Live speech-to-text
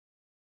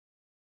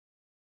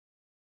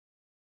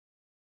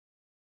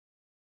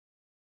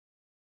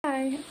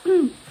Hi!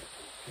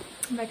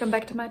 Welcome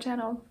back to my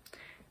channel.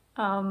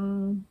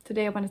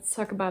 Today I wanted to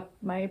talk about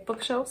my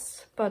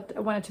bookshelves, but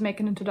I wanted to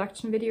make an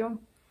introduction video.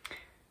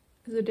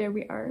 So there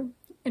we are,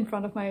 in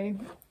front of my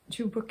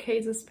two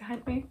bookcases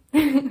behind me.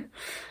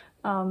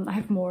 I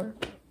have more,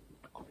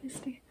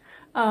 obviously,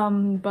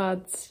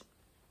 but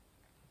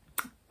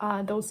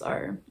those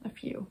are a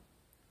few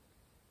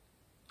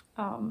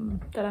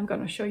that I'm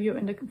gonna show you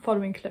in the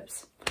following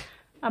clips.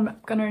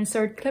 I'm gonna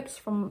insert clips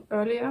from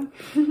earlier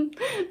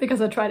because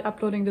I tried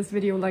uploading this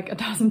video like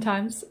 1,000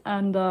 times,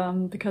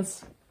 and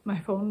because my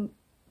phone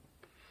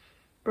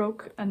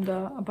broke and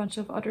a bunch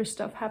of other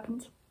stuff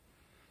happened.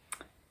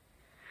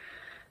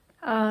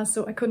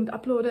 So I couldn't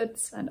upload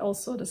it, and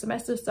also the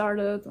semester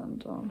started,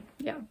 and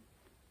yeah,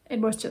 it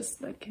was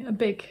just like a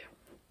big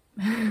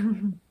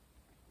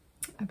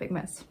a big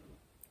mess.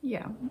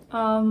 Yeah,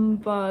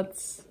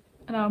 but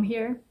now I'm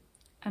here,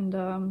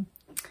 and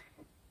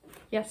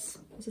yes,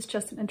 this is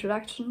just an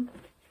introduction,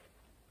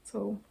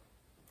 so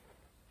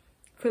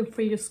feel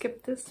free to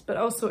skip this. But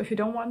also, if you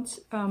don't want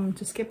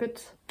to skip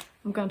it,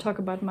 I'm gonna talk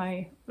about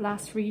my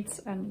last reads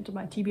and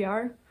my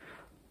TBR,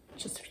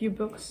 just a few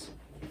books.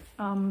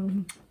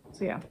 So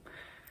yeah,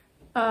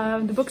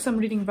 the books I'm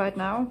reading right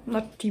now,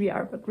 not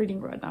TBR, but reading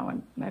right now,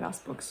 and my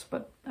last books.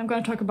 But I'm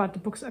gonna talk about the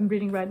books I'm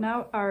reading right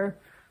now are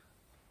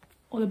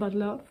All About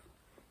Love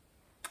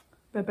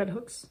by Bell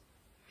Hooks,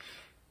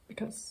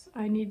 because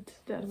I need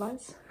the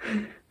advice.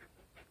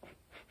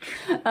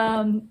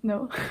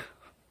 No.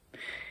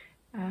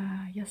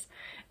 Yes.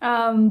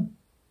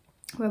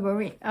 Where were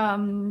we?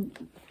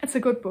 It's a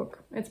good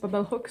book. It's by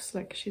Bell Hooks.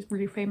 Like, she's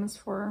really famous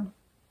for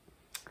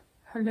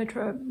her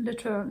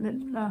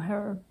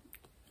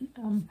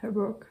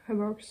her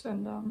works,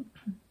 and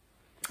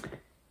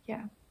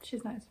yeah,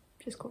 she's nice.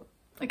 She's cool.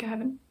 Like, I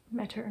haven't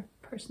met her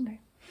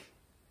personally.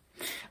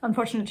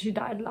 Unfortunately, she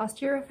died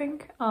last year, I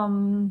think.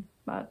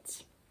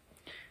 But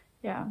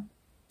yeah,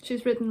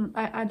 she's written,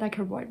 I like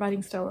her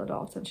writing style a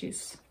lot, and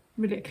she's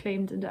really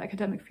acclaimed in the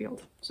academic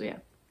field. So yeah,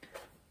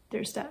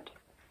 there's that.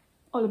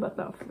 All About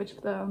Love, which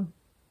is a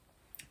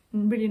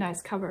really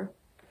nice cover.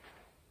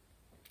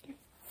 Yeah.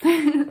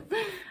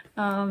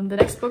 The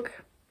next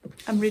book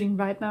I'm reading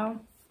right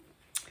now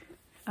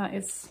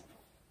is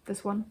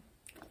this one,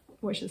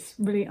 which is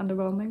really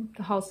underwhelming,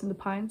 The House in the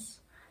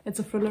Pines. It's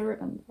a thriller,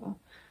 and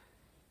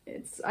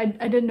I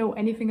didn't know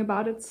anything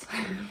about it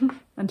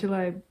until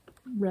I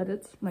read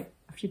it, like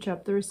a few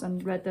chapters,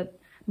 and read that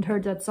and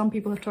heard that some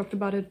people have talked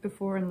about it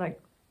before, and like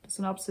the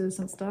synopsis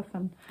and stuff,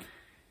 and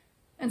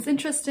it's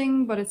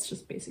interesting, but it's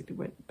just basically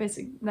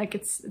basic, like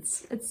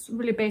it's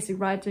really basic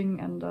writing,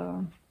 and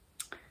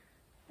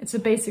it's a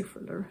basic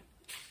thriller.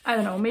 I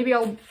don't know, maybe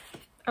I'll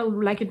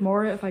like it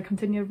more if I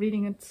continue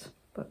reading it,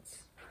 but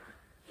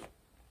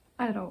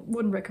I don't know,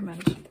 wouldn't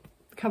recommend.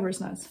 The cover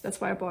is nice,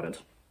 that's why I bought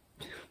it.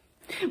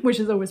 Which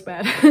is always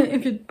bad.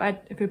 if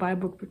you buy a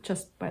book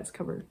just by its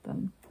cover,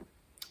 then,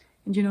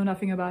 and you know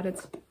nothing about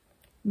it,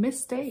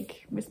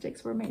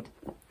 mistakes were made.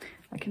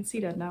 I can see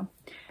that now.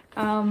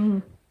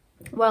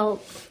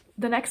 Well,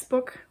 the next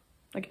book,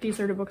 like, these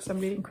are the books I'm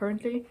reading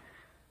currently.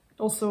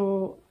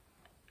 Also,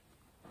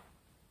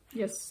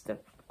 yes,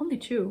 that only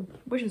two,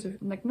 which is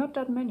like not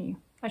that many.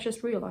 I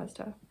just realized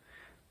that.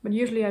 But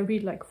usually I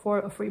read like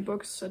 4 or 3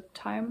 books at a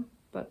time,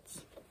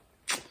 but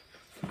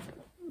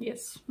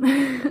yes.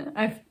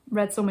 I've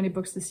read so many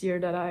books this year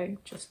that I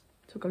just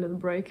took a little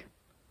break.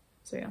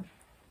 So yeah,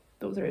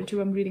 those are the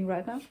 2 I'm reading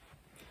right now.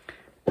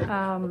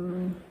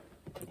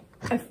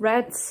 I've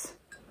read,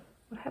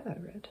 what have I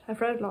read? I've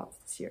read lots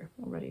this year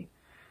already,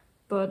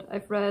 but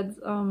I've read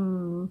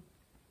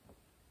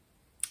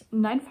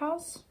Ninth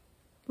House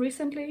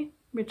recently,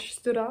 which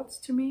stood out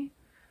to me,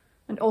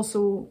 and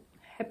also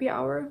Happy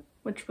Hour,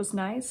 which was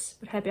nice.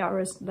 But Happy Hour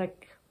is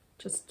like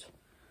just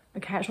a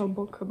casual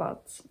book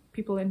about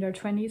people in their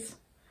 20s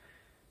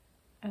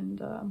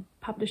and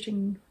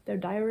publishing their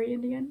diary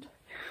in the end,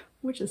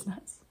 which is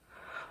nice,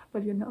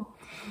 but you know,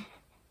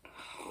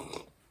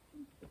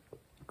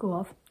 go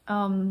off.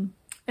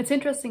 It's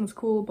interesting, it's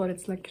cool, but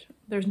it's like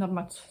there's not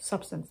much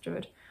substance to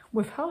it.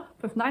 With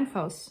Ninth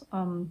House,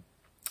 on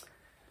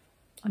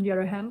the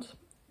other hand,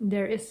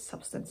 there is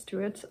substance to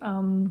it,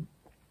 and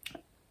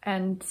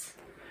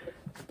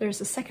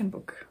there's a second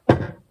book.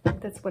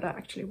 That's what I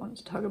actually wanted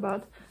to talk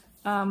about.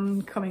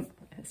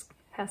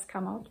 Has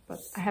come out, but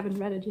I haven't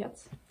read it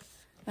yet,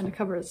 and the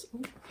cover is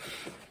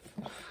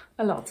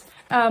a lot,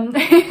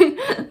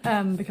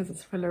 because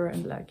it's thriller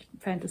and like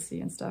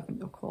fantasy and stuff,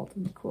 and occult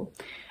and cool.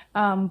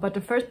 But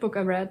the first book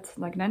I read,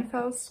 like Ninth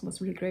House,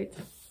 was really great.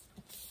 The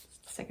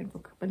second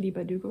book by Lee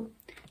Bardugo,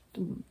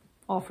 the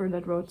author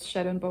that wrote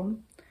Shadow and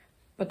Bone.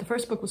 But the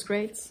first book was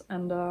great,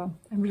 and I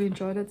really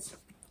enjoyed it.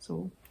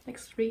 So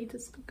next read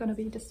is gonna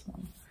be this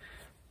one,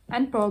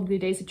 and probably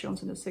Daisy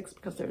Jones and the Six,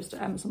 because there's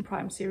the Amazon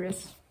Prime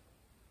series,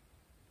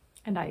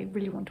 and I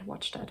really want to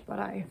watch that. But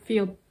I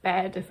feel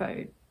bad if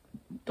I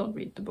don't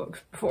read the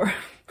book before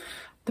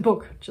the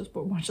book, just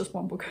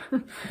one book.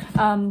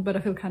 But I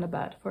feel kind of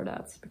bad for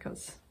that,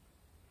 because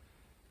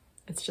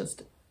it's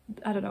just,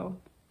 I don't know,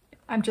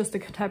 I'm just the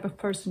type of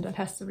person that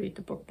has to read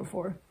the book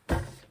before.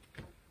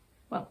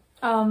 Well,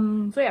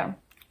 so yeah,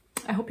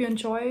 I hope you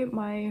enjoy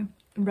my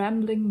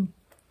rambling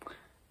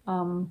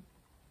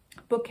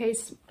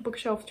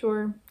bookshelf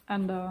tour,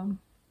 and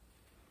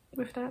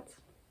with that,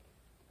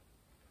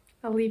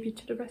 I'll leave you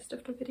to the rest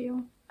of the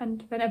video.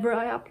 And whenever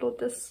I upload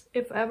this,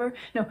 if ever,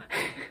 no,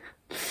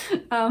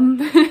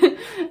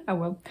 I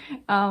will.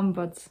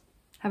 But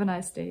have a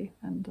nice day,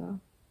 and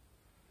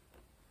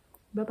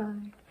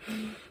bye-bye.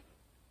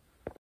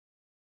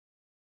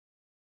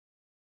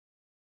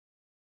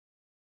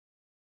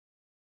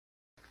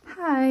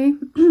 Hi,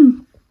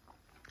 and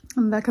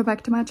welcome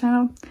back to my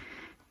channel.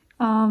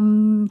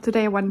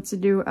 Today I wanted to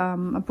do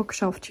a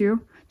bookshelf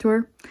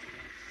tour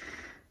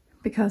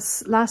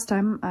because last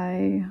time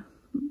I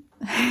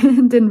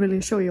didn't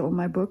really show you all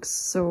my books,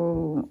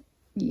 so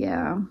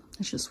yeah,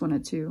 I just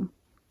wanted to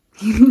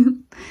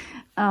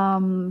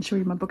show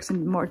you my books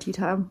in more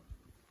detail.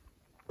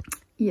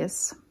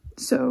 Yes,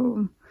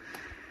 so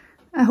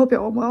I hope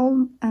you're all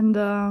well,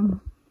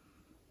 and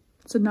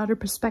it's another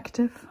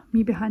perspective,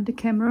 me behind the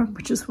camera,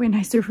 which is way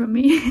nicer for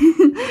me.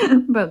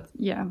 But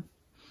yeah,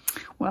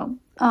 well,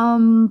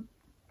 I'm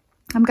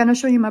gonna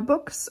show you my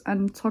books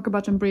and talk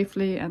about them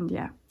briefly, and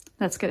yeah,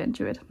 let's get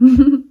into it.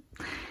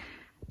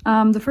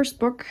 The first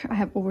book I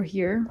have over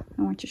here,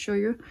 I want to show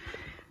you.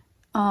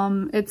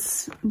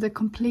 It's the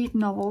complete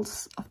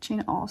novels of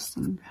Jane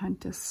Austen,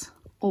 behind this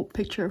old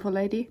picture of a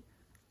lady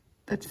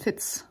that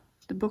fits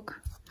the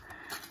book.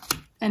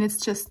 And it's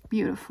just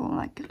beautiful,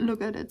 like,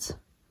 look at it.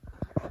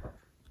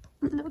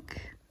 Look.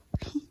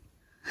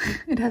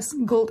 It has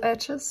gold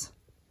edges,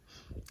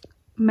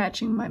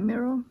 matching my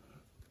mirror.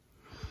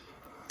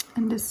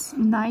 And this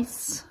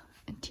nice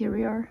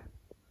interior,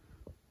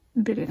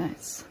 really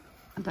nice.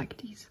 I like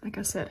these, like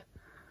I said,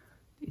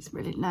 these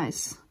really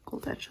nice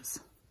gold edges.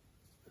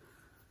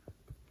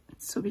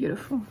 It's so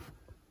beautiful.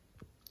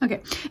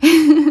 Okay,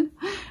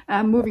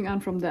 moving on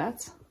from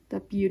that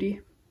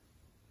beauty.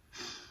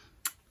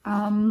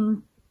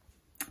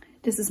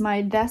 This is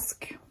my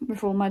desk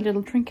with all my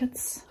little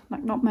trinkets,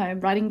 like not my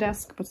writing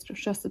desk, but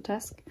just a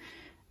desk,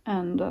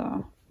 and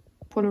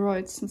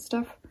Polaroids and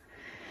stuff.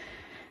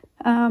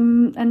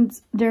 And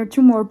there are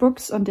two more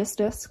books on this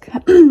desk,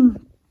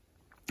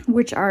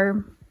 which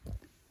are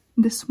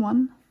this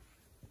one,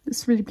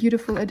 this really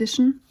beautiful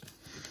edition.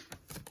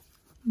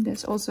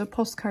 There's also a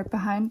postcard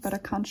behind, but I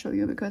can't show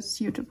you because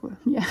YouTube will,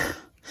 yeah,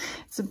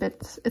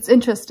 it's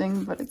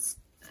interesting, but it's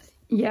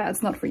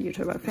not for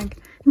YouTube, I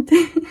think.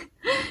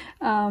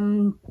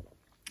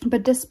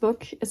 But this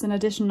book is an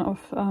edition of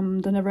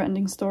The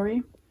Never-Ending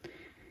Story.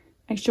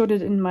 I showed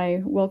it in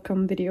my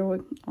welcome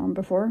video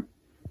before,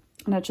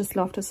 and I just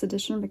love this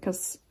edition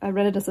because I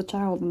read it as a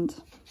child and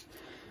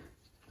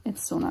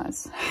it's so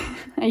nice.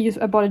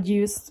 I bought it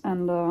used,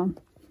 and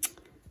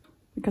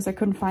because I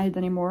couldn't find it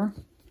anymore,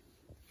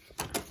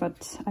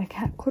 but I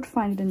could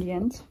find it in the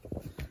end.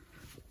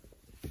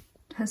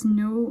 It has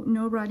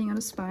no writing on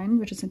the spine,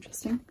 which is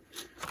interesting,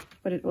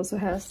 but it also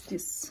has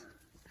these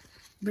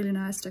really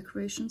nice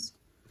decorations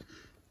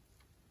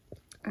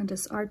and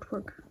this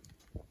artwork,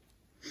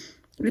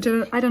 which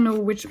I don't know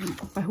who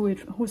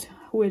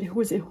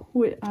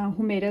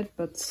made it,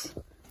 but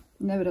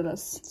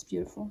nevertheless it's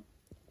beautiful.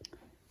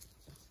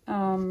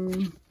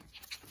 And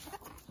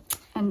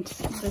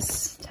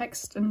this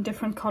text in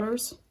different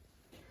colors,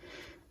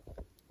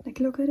 like,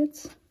 look at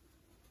it.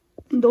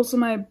 And also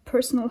my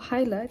personal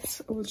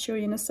highlights, I will show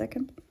you in a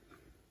second.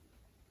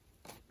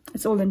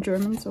 It's all in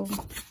German, so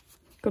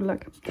good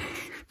luck.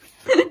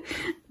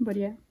 But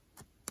yeah,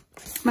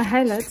 my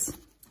highlights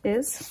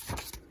is,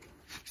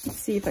 let's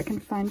see if I can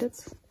find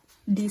it,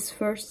 these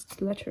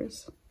first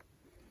letters.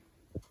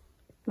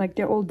 Like,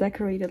 they're all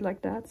decorated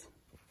like that,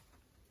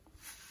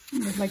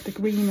 with like the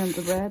green and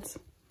the red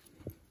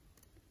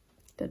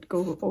that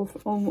go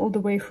all the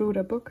way through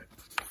the book.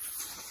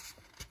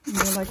 And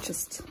they're like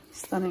just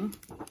stunning.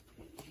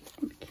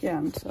 Yeah,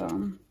 and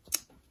the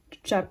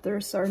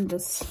chapters are in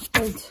this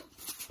old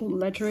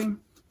lettering,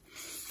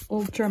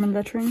 old German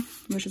lettering,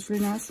 which is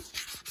really nice.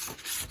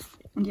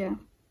 And yeah,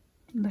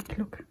 like,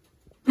 look.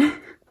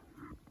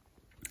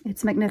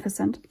 It's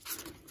magnificent.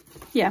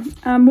 Yeah,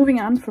 moving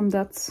on from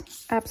that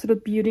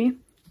absolute beauty.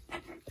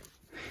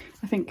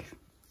 I think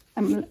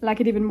I like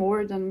it even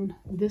more than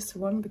this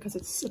one because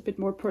it's a bit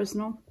more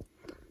personal.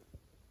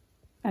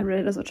 I read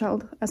it as a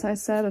child, as I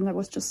said, and I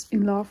was just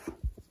in love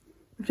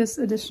with this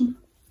edition.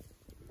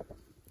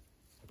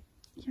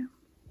 Yeah.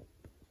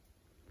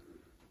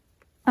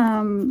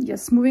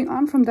 Yes, moving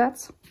on from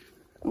that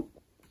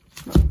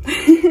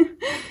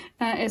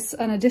is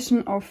an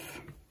edition of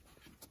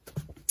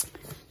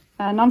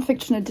a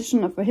non-fiction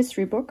edition of a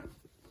history book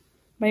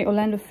by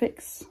Orlando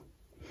Fix.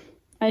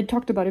 I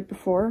talked about it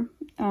before,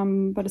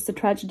 but it's the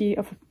tragedy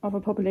of a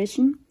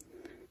population,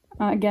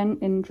 again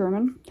in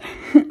German.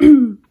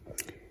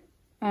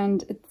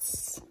 And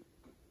it's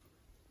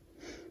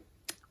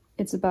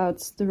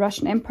about the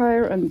Russian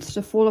Empire and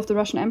the fall of the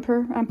Russian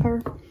Empire,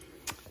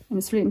 and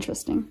it's really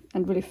interesting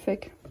and really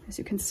thick, as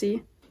you can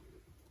see.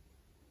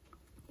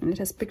 And it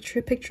has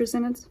pictures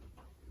in it.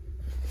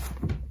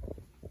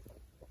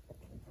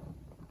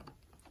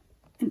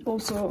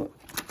 also,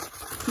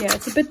 yeah,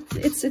 it's a bit,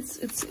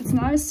 it's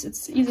nice.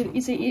 It's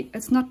easy.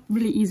 It's not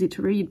really easy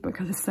to read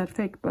because it's that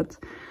thick, but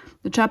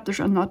the chapters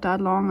are not that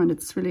long, and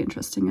it's really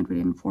interesting and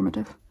really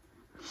informative.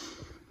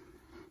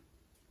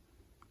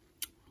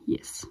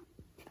 Yes.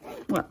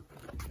 Well,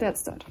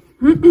 that's that.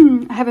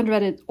 I haven't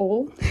read it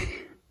all.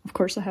 Of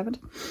course I haven't.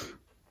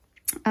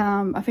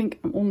 I think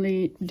I'm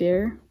only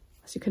there.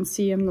 As you can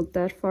see, I'm not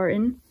that far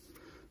in.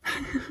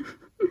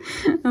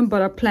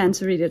 But I plan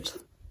to read it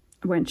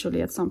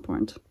eventually at some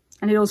point.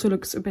 And it also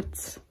looks a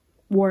bit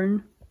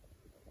worn.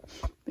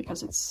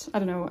 Because it's, I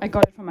don't know, I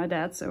got it from my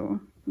dad, so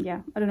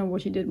yeah, I don't know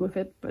what he did with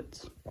it,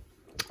 but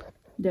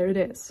there it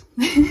is.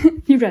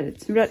 He read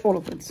it. He read all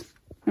of it.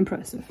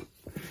 Impressive.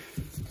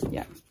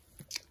 Yeah.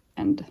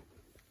 And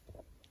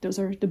those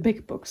are the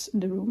big books in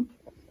the room.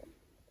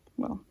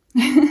 Well.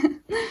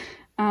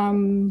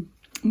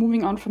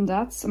 Moving on from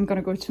that, I'm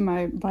gonna go to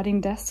my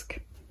writing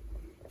desk,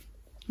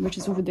 which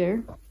is over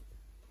there.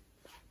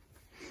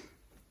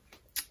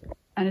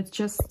 And it's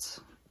just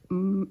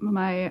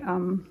my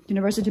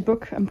university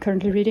book I'm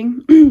currently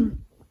reading.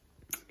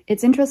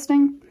 It's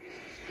interesting,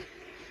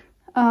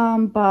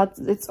 but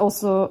it's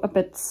also a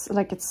bit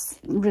like it's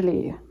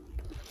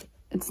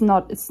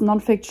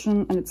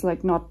non-fiction, and it's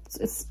like not,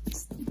 it's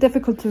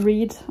difficult to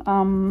read,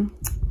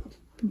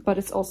 but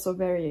it's also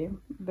very,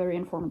 very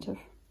informative.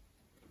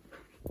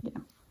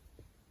 Yeah,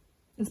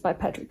 it's by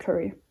Patrick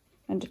Curry,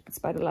 and it's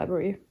by the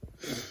library,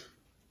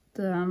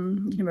 the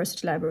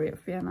University Library of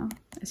Vienna,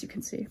 as you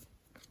can see.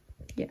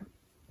 Yeah,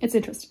 it's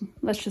interesting.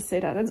 Let's just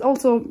say that. It's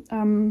also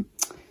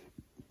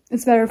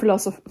it's very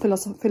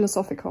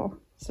philosophical.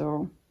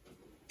 So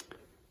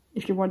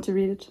if you want to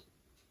read it,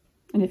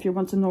 and if you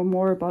want to know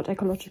more about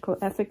ecological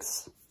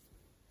ethics,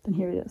 then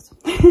here it is.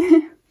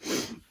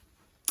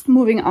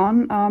 Moving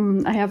on,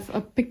 I have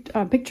a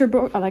picture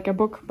book, like a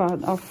book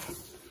but of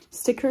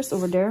stickers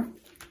over there.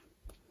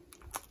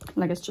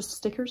 Like it's just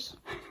stickers.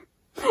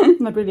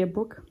 Not really a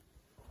book.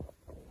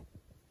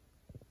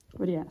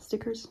 But yeah,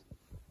 stickers.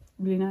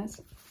 Really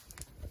nice.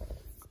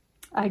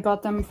 I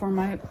got them for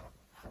my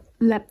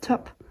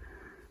laptop.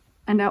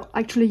 And I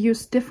actually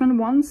used different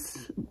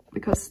ones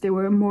because they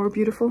were more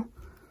beautiful.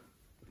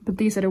 But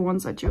these are the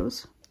ones I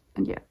chose.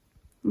 And yeah,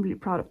 I'm really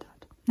proud of that.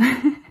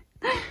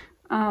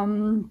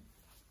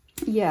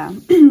 Yeah,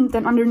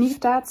 then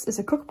underneath that is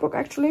a cookbook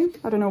actually.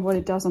 I don't know what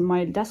it does on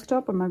my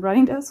desktop, on my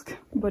writing desk,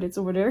 but it's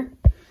over there.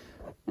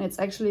 And it's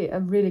actually a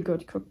really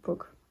good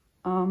cookbook.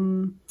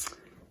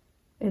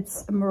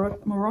 It's a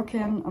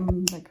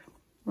Moroccan, like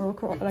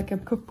a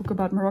cookbook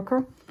about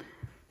Morocco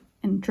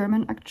in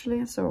German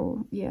actually.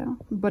 So yeah,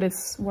 but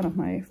it's one of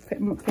my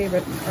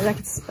favorite. Like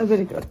it's a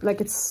really good.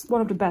 Like it's one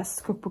of the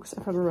best cookbooks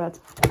I've ever read.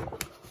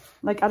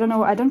 Like I don't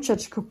know, I don't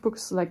judge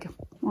cookbooks like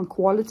on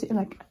quality.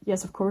 Like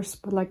yes, of course,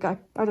 but like I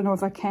don't know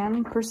if I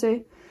can per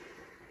se.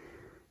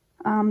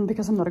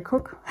 Because I'm not a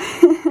cook.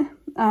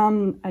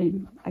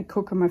 I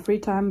cook on my free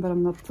time, but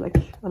I'm not like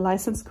a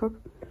licensed cook.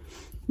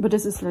 But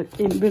this is like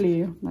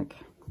really like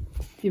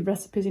the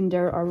recipes in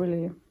there are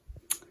really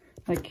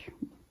like,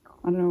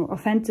 I don't know,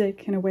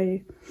 authentic in a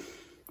way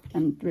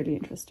and really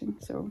interesting.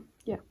 So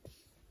yeah,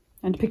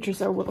 and the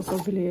pictures are also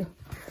really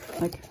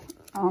like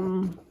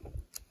one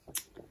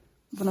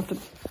of the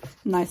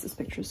nicest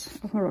pictures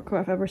of Morocco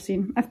I've ever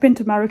seen. I've been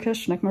to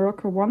Marrakesh, like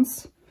Morocco,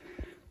 once,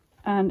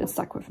 and it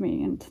stuck with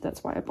me, and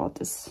that's why I bought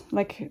this.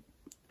 Like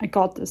I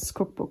got this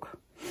cookbook.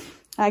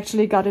 I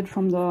actually got it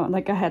from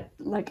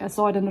the, I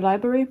saw it in the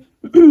library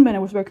when I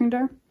was working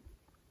there.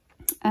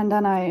 And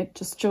then I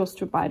just chose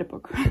to buy the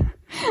book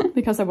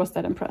because I was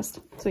that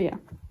impressed. So yeah,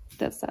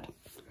 that's that.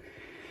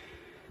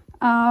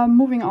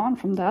 Moving on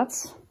from that.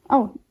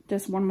 Oh,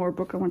 there's one more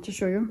book I want to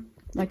show you.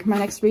 Like my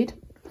next read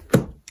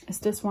is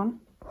this one,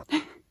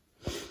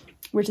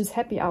 which is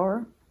Happy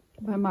Hour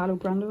by Malu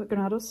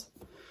Granados.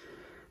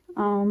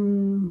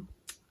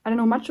 I don't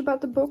know much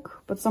about the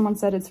book, but someone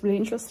said it's really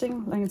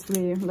interesting. Like it's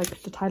really,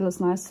 like the title is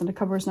nice and the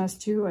cover is nice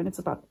too. And it's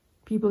about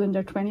people in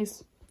their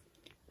 20s.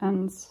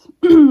 And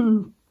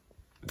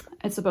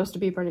it's supposed to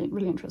be really,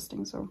 really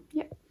interesting. So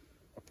yeah,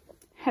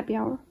 Happy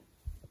Hour,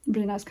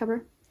 really nice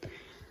cover.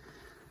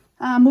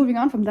 Moving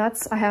on from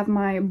that, I have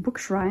my book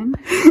shrine.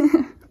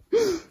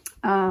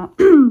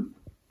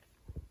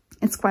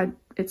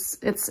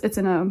 It's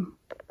in a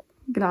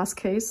glass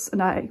case,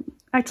 and I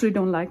actually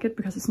don't like it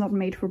because it's not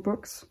made for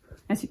books,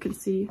 as you can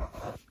see,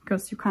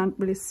 because you can't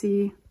really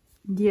see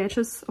the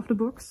edges of the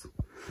books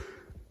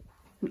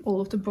and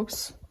all of the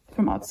books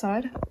from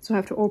outside, so I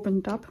have to open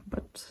it up.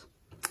 But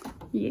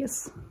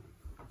yes,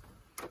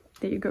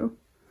 there you go.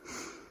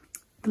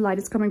 The light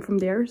is coming from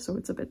there, so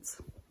it's a bit,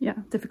 yeah,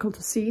 difficult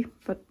to see,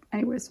 but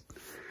anyways.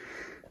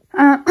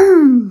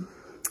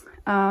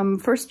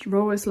 First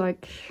row is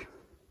like,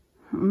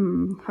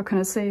 how can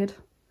I say it?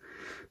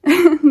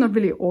 Not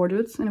really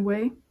ordered in a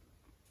way,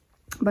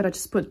 but I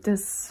just put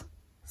this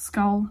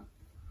skull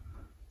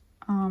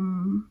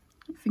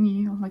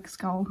thingy, or like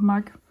skull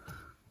mug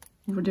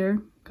over there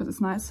because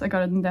it's nice. I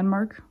got it in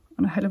Denmark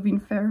on a Halloween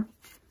fair,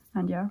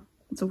 and yeah,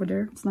 it's over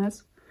there. It's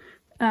nice.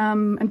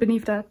 And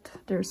beneath that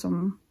there's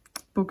some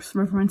books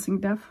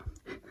referencing death.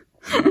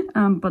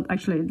 But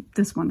actually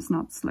this one's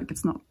not, like,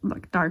 it's not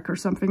like dark or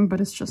something,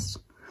 but it's just,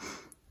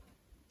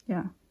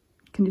 yeah.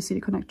 Can you see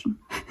the connection?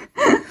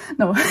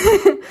 No.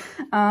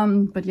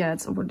 But yeah,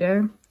 it's over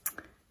there.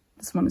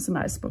 This one is a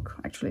nice book,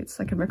 actually.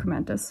 I can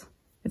recommend this.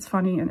 It's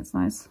funny and it's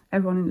nice.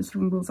 Everyone in this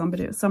room will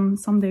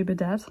someday be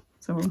dead.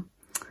 So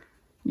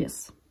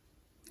yes,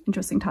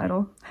 interesting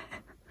title.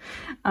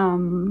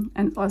 And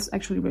it was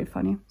actually really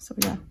funny. So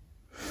yeah.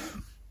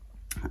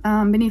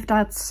 Beneath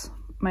that,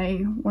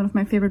 one of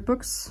my favorite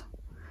books,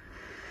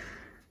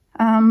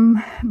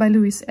 by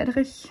Louise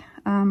Erdrich.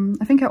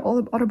 I think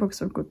all the other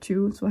books are good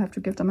too, so I have to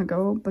give them a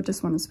go. But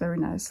this one is very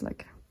nice,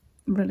 like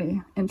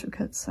really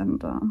intricate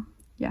and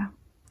yeah,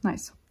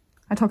 nice.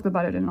 I talked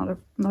about it in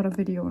another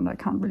video and I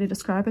can't really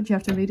describe it. You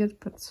have to read it,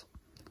 but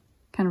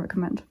can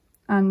recommend.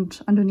 And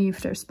underneath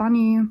there's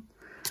Bunny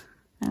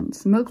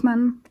and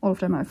Milkman. All of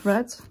them I've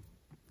read.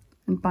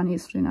 And Bunny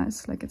is really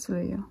nice. Like, it's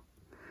really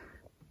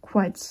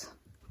quite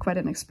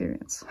an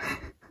experience.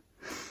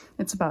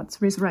 It's about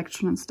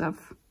resurrection and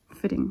stuff,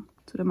 fitting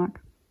to the mug.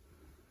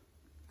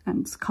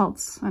 And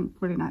cults, and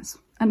really nice.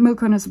 And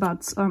Milkman is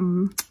about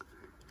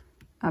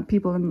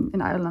people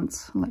in Ireland,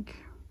 like,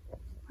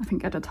 I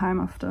think at the time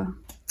of the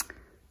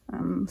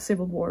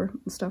Civil War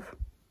and stuff.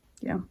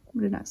 Yeah,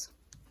 really nice.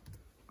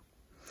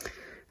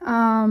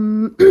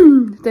 Then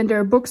there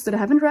are books that I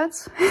haven't read,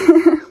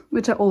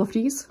 which are all of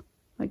these,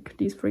 like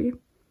these three.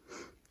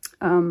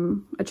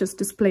 I just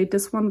displayed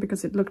this one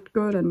because it looked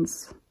good, and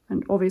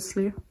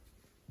obviously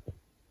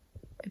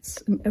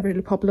it's a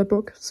really popular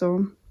book,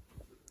 so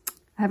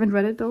I haven't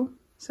read it though,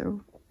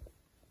 so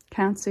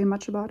can't say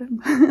much about it.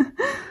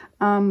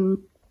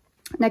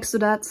 Next to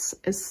that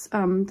is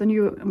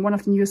one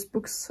of the newest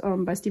books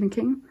by Stephen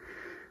King.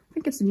 I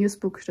think it's the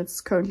newest book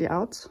that's currently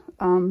out.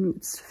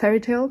 It's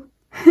Fairy Tale,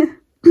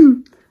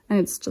 and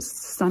it's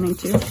just stunning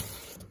too.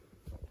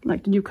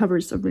 Like, the new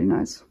covers are really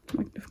nice.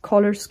 Like, the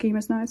color scheme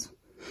is nice.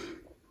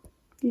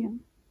 Yeah,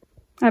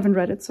 I haven't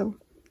read it, so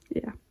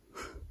yeah.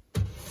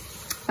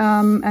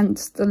 And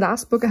the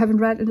last book I haven't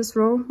read in this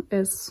row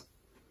is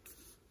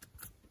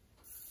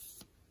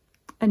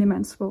Any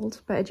Man's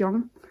World by Ed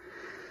Yong,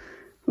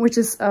 which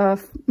is a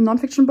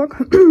non-fiction book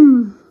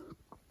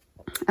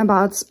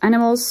about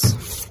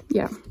animals.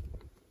 Yeah,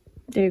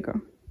 there you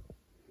go.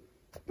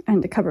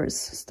 And the cover is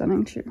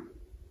stunning too.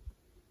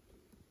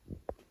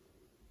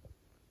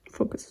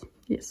 Focus,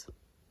 yes.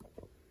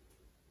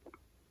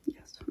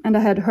 Yes, and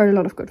I had heard a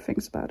lot of good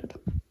things about it.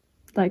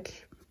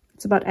 Like,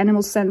 it's about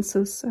animal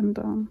senses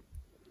and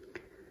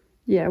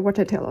yeah, what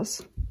they tell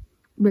us.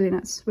 Really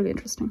nice, really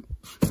interesting.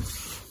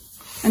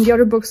 And the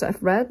other books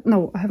I've read,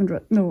 no, I haven't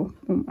read, no,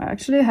 I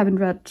actually haven't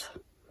read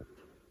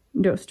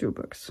those two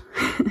books.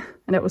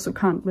 And I also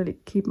can't really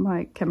keep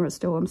my camera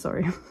still, I'm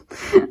sorry.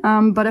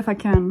 But if I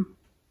can,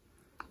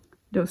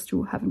 those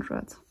two haven't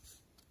read.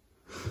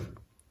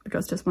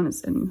 Because this one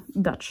is in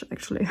Dutch,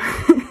 actually.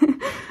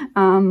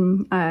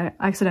 I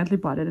accidentally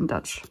bought it in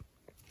Dutch.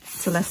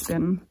 It's a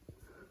lesbian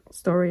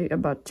story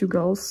about two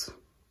girls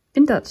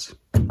in Dutch.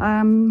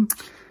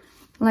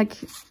 Like,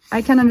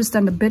 I can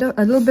understand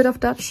a little bit of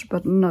Dutch,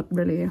 but not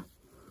really,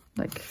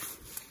 like,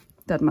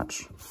 that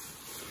much.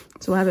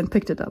 So I haven't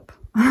picked it up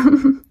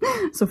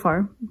so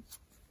far.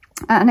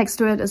 Next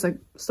to it is a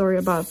story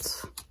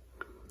about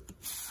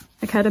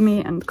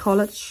academy and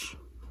college,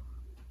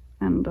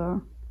 and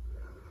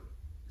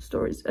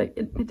stories.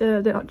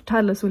 The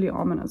title is really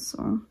ominous,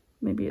 so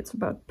maybe it's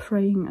about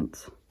praying and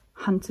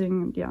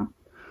hunting, and yeah.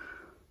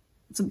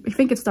 I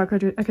think it's dark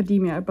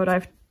academia, but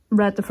I've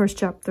read the first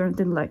chapter and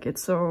didn't like it,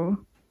 so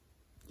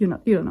you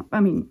don't know. I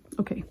mean,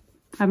 okay,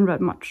 I haven't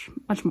read much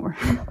more.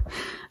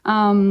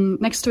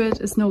 Next to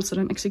it is Notes on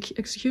an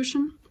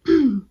Execution,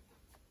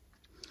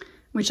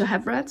 which I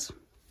have read,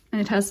 and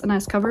it has a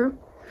nice cover.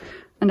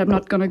 And I'm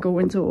not gonna go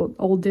into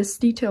all this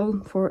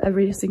detail for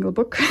every single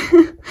book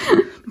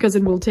because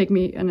it will take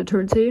me an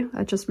eternity,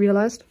 I just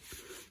realized.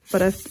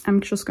 But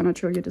I'm just gonna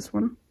show you this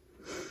one.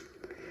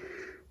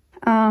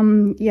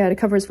 Yeah, the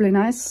cover is really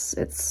nice.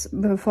 It's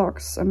with a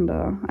fox, and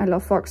I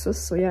love foxes,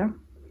 so yeah.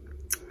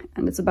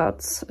 And it's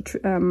about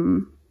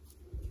someone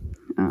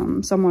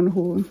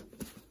who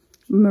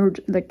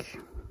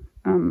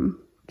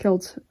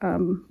killed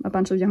a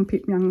bunch of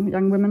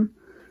young women.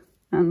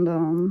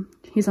 And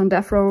he's on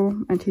death row,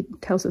 and he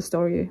tells a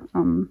story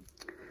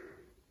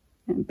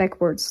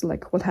backwards,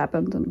 like what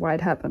happened and why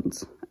it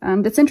happened.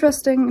 And it's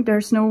interesting.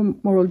 There's no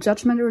moral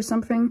judgment or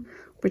something,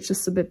 which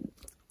is a bit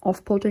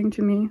off-putting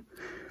to me.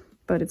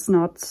 But it's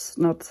not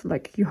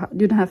like you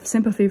don't have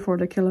sympathy for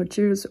the killer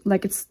too. So,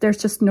 like, there's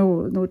just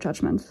no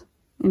judgment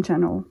in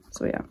general.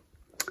 So yeah,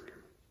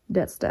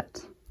 that's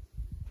that.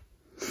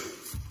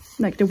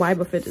 Like, the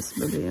vibe of it is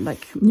really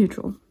like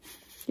neutral.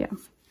 Yeah,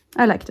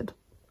 I liked it.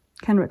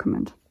 Can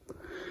recommend.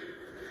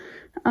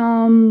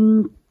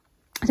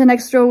 The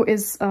next row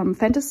is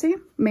fantasy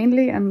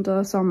mainly, and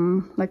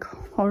some like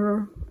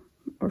horror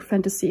or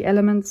fantasy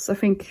elements. I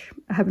think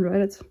I haven't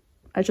read it.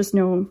 I just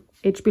know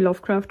H.P.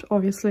 Lovecraft,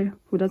 obviously.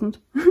 Who doesn't?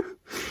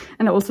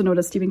 And I also know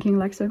that Stephen King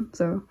likes it,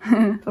 so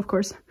of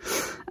course.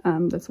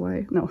 That's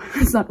why, no,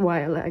 it's not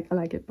why I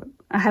like it, but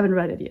I haven't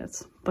read it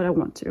yet, but I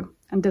want to.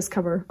 And this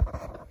cover,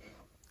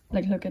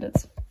 like, look at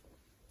it.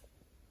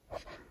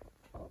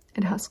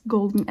 It has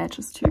golden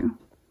edges too.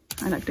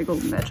 I like the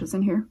golden edges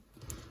in here.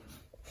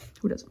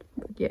 Who doesn't?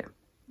 But yeah,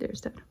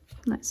 there's that.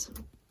 Nice.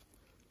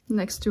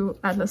 Next to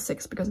Atlas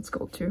 6 because it's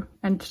gold too.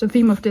 And the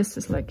theme of this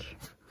is like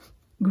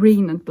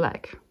green and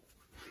black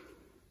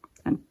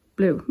and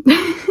blue.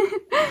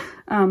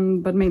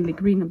 But mainly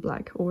green and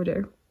black over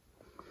there.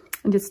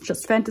 And it's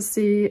just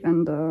fantasy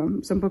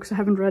and some books I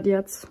haven't read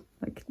yet.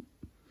 Like,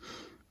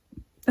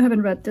 I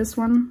haven't read this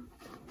one.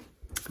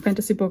 A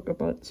fantasy book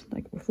about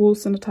like with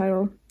wolves in the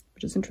title,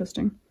 which is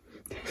interesting.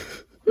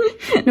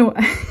 No,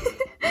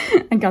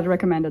 I got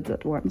recommended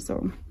that one,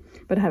 so,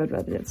 but I haven't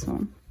read it yet,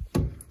 so.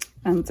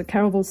 And the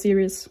Caraval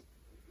series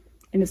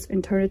in its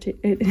eternity.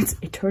 Is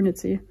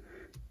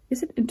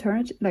it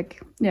eternity?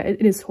 Like, yeah,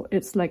 it is.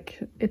 It's like,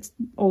 it's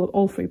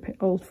all three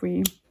parts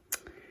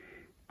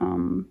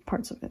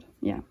of it.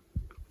 Yeah.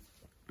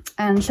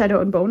 And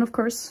Shadow and Bone, of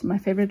course, my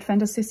favorite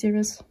fantasy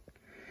series.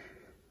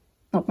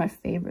 Not my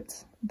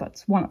favorite,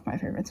 but one of my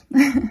favorites.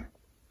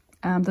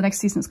 The next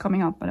season is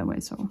coming up, by the way,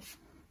 so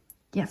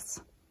yes,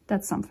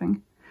 that's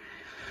something.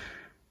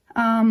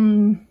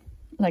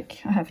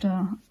 Like, I have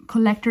the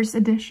collector's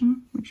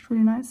edition, which is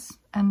really nice,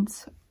 and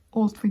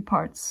all 3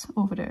 parts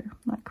over there,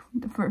 like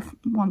the first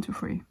 1 to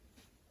 3.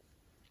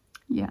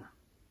 Yeah,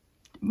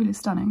 really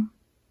stunning.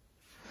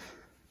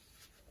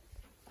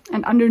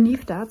 And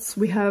underneath that,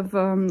 we have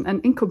an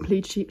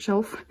incomplete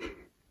shelf,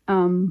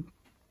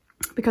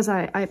 because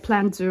I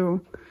plan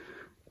to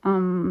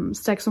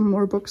stack some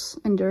more books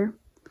in there.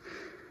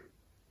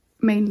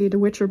 Mainly the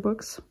Witcher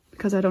books,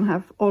 because I don't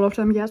have all of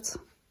them yet.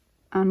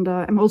 And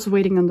I'm also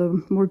waiting on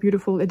the more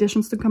beautiful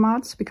editions to come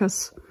out,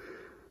 because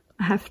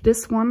I have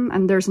this one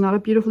and there's another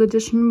beautiful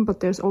edition, but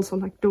there's also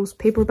like those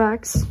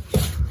paperbacks.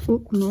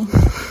 Oh, no.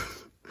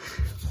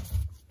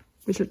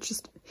 Which are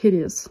just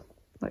hideous.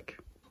 Like,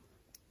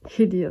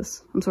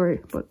 hideous. I'm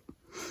sorry, but...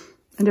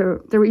 And there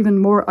are even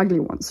more ugly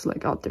ones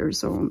like out there,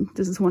 so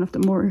this is one of the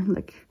more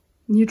like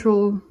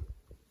neutral,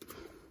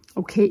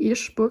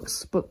 okay-ish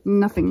books, but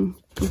nothing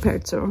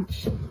compared to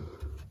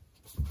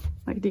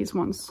like these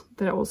ones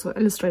that are also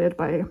illustrated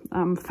by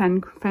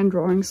fan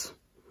drawings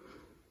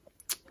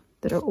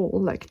that are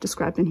all like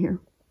described in here.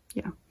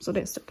 Yeah, so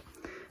there's that.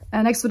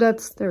 And next to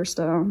that, there's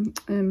a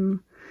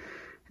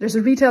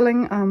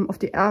retelling of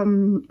the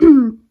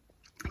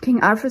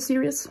King Arthur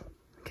series.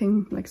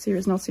 King, like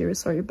series, not series,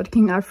 sorry, but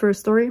King Arthur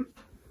story.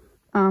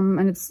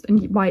 And it's in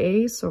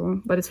YA,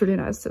 so, but it's really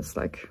nice. It's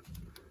like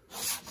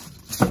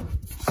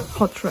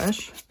hot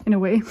trash in a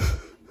way.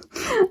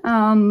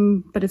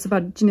 But it's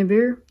about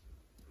Guinevere.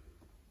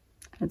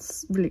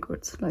 It's really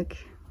good, like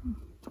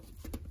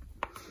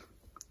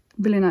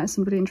really nice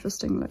and really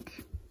interesting.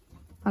 Like,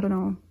 I don't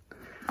know,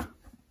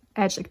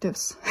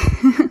 adjectives.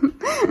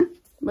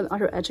 What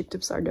other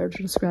adjectives are there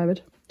to describe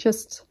it?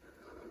 Just,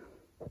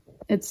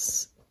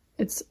 it's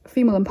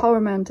female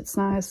empowerment. It's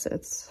nice.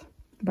 It's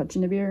about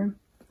Guinevere.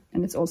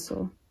 And it's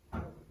also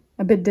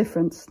a bit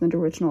different than the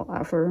original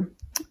Arthur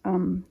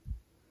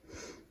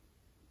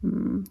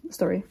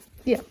story.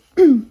 Yeah,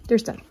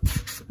 there's that.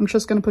 I'm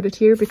just gonna put it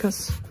here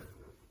because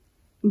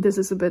this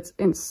is a bit,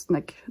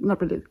 like,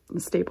 not really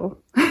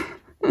stable.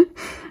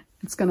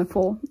 It's gonna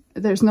fall.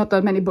 There's not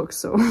that many books,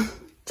 so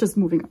just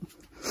moving on.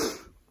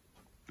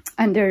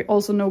 And there are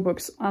also no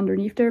books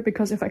underneath there,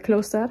 because if I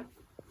close that,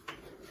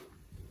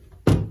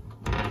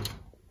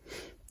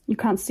 you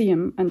can't see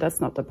them, and that's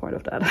not the point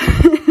of that.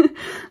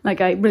 Like,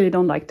 I really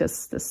don't like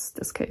this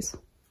case,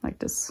 like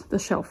this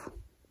shelf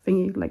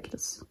thingy, like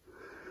this.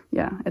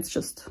 Yeah, it's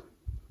just,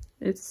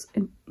 it's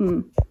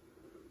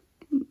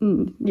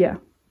yeah.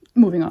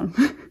 Moving on.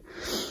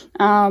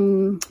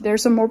 There are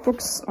some more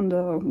books on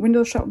the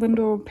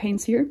window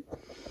panes here.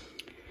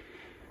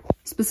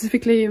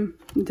 Specifically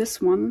this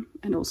one,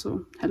 and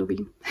also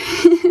Halloween.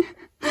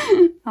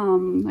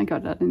 I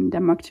got that in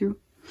Denmark too.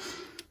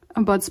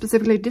 But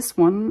specifically this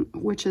one,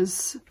 which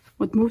is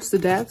What Moves the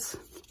Dead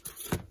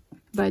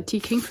by T.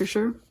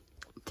 Kingfisher.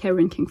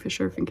 Taryn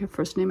Kingfisher, I think her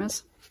first name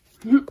is.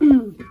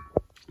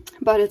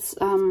 But it's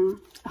a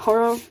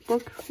horror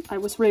book I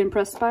was really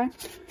impressed by.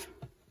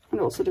 And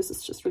also this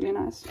is just really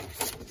nice.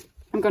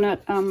 I'm gonna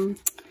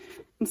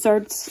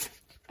insert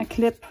a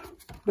clip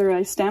where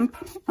I stamp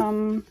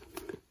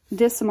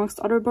this amongst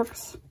other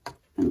books.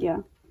 And yeah,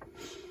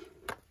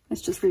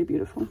 it's just really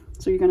beautiful.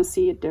 So you're gonna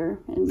see it there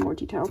in more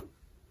detail.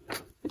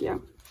 But yeah,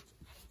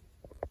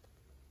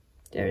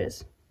 there it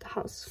is, the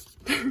house.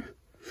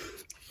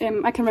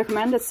 I can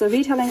recommend, it's a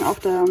retelling of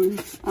the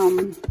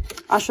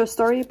Usher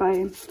story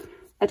by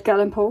Edgar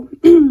Allan Poe.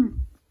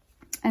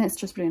 And it's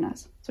just really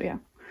nice, so yeah.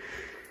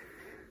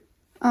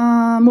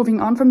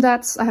 Moving on from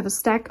that, I have a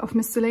stack of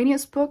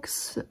miscellaneous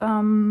books.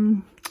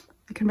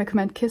 I can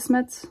recommend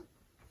Kismet.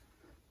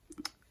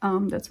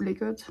 That's really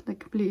good,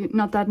 like really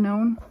not that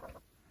known.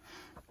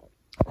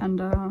 And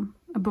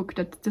a book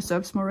that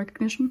deserves more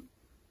recognition,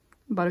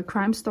 about a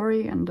crime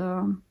story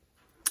and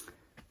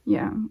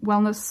yeah,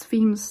 wellness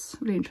themes,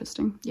 really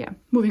interesting. Yeah,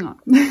 moving on.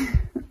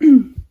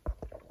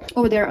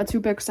 Over there are 2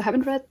 books I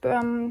haven't read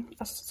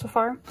so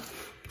far,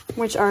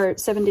 which are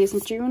 7 Days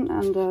in June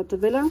and The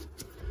Villa.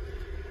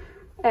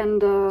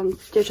 And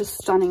they're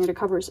just stunning. The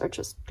covers are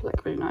just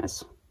like really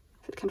nice,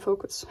 if it can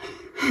focus.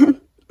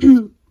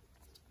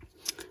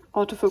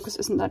 Autofocus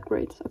isn't that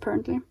great,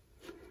 apparently.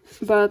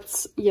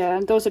 But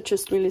yeah, those are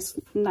just really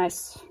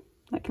nice,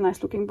 like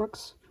nice looking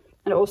books.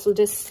 And also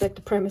this, like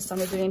the premise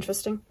sounded really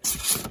interesting.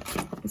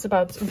 It's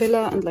about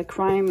villa and like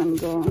crime and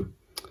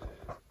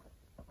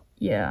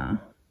yeah,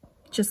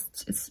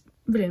 just it's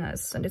really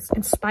nice, and it's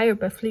inspired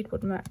by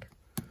Fleetwood Mac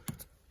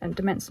and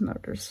the Manson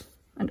murders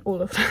and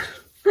all of that.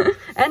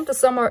 And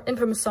the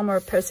infamous summer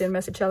Percy and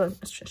Mercy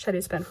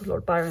Shelley spent with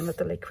Lord Byron at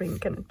the Lake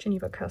Creek and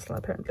Geneva Castle,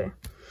 apparently.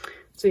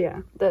 So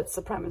yeah, that's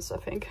the premise, I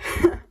think.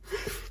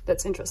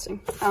 That's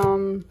interesting.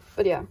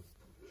 But yeah,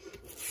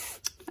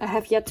 I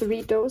have yet to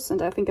read those,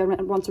 and I think I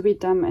want to read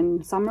them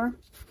in summer,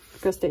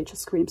 because they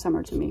just scream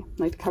summer to me,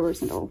 like the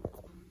covers and all.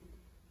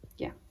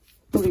 Yeah,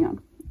 moving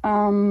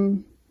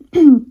on.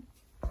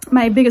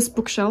 My biggest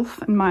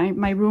bookshelf in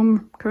my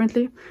room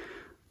currently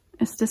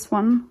is this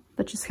one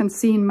that you can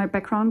see in my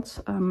background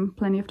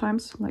plenty of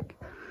times, like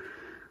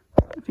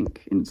I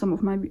think in some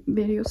of my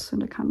videos,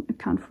 and it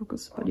can't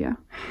focus, but yeah.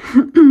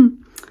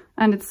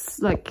 And it's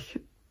like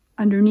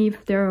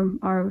underneath there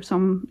are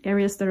some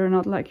areas that are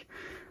not like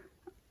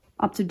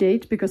up to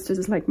date, because this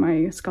is like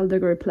my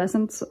Skullduggery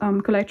Pleasant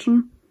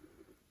collection,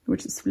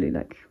 which is really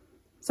like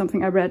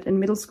something I read in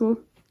middle school,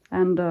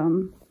 and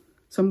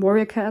some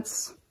Warrior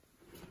Cats,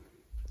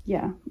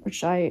 yeah,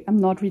 which I am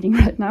not reading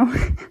right now.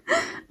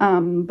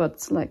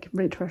 But like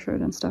really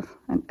treasured and stuff,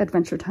 and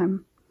Adventure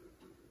Time,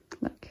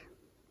 like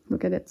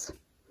look at it,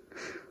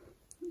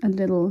 a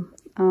little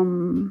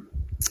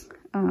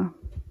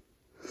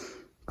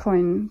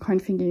coin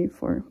thingy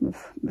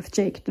with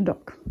Jake the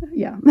dog.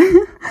 Yeah.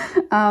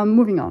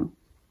 Moving on.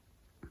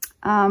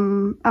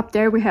 Up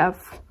there we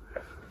have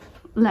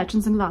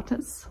Legends in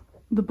Lattes,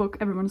 the book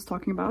everyone's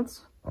talking about.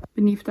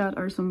 Beneath that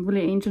are some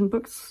really ancient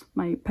books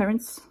my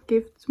parents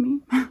gave to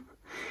me.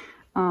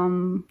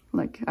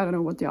 Like I don't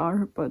know what they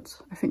are,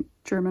 but I think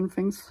German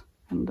things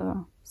and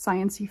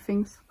sciencey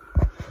things.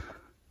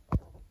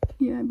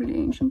 Yeah, really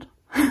ancient.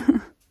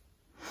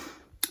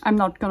 I'm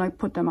not gonna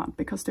put them up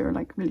because they're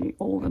like really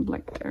old, and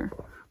like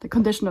the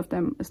condition of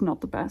them is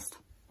not the best.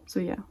 So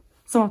yeah,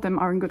 some of them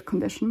are in good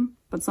condition,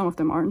 but some of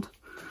them aren't.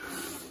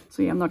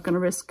 So yeah, I'm not gonna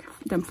risk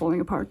them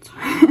falling apart.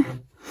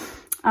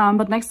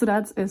 But next to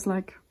that is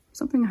like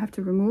something I have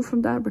to remove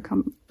from that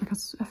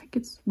because I think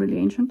it's really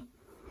ancient.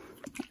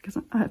 Because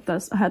I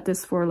had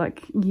this for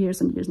like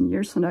years and years and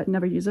years, and I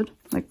never use it.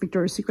 Like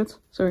Victoria's Secret,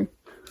 sorry,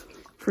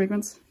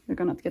 fragrance. You're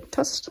gonna get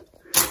tossed.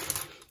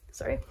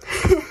 Sorry.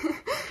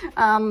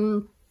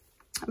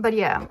 But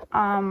yeah,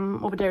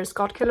 over there is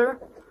God Killer,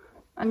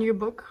 a new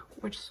book,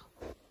 which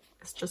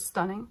is just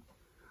stunning.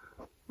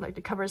 Like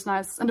the cover is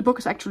nice, and the book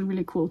is actually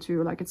really cool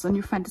too. Like it's a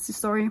new fantasy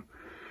story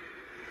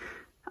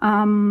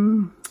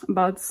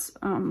about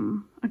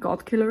a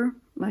god killer,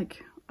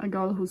 like a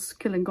girl who's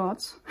killing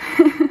gods.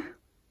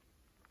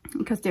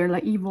 Because they're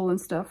like evil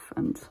and stuff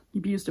and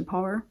abuse their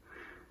power.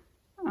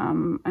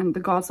 And the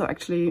gods are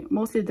actually,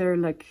 mostly they're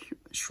like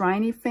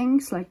shriny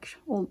things, like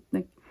all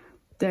like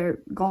they're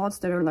gods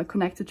that are like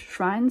connected to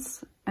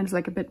shrines, and it's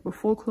like a bit with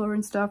folklore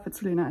and stuff.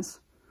 It's really nice.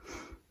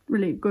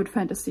 Really good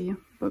fantasy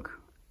book.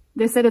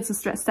 They said it's a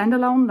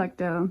standalone, like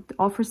the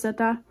author said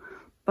that,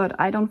 but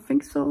I don't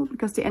think so,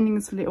 because the ending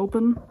is really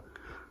open.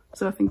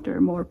 So I think there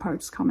are more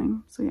parts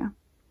coming, so yeah.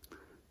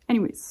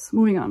 Anyways,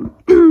 moving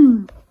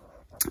on.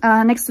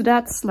 Next to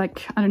that,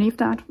 like underneath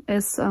that,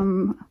 is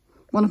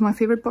one of my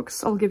favorite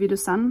books, I'll Give You the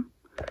Sun,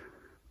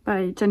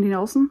 by Jenny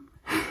Nelson,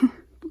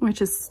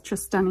 which is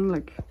just stunning.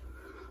 Like,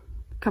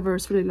 cover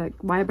is really like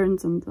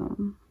vibrant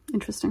and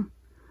interesting,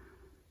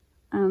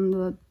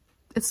 and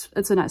it's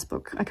a nice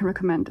book. I can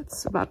recommend.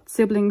 It's about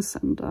siblings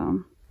and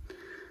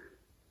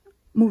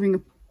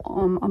moving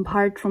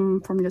apart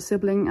from your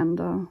sibling,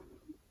 and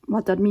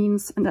what that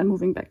means, and then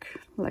moving back,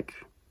 like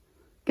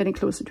getting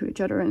closer to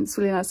each other. And it's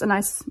really nice, a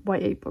nice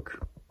YA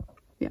book.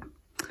 Yeah.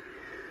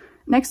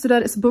 Next to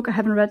that is a book I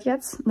haven't read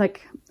yet.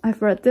 Like,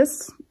 I've read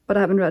this, but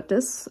I haven't read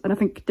this, and I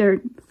think they're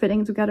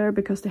fitting together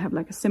because they have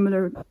like a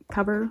similar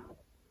cover.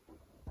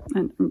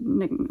 And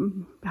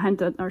behind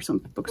that are some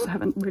books I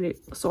haven't really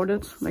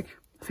sorted. Like,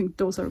 I think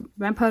those are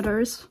Vampire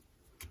Diaries,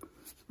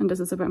 and this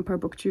is a vampire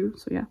book too,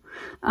 so yeah.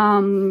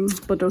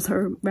 But those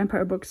are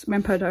Vampire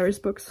Diaries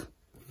books.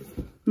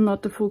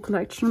 Not the full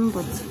collection,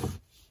 but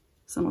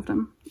some of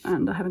them,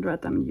 and I haven't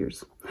read them in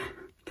years.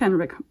 I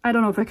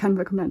don't know if I can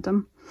recommend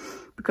them,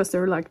 because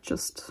they're like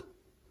just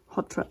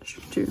hot trash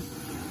too.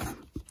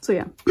 So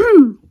yeah.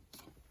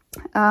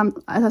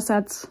 As I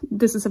said,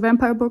 this is a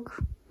vampire book,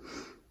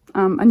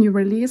 a new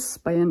release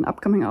by an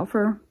upcoming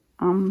author.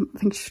 I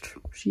think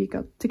she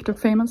got TikTok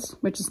famous,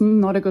 which is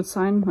not a good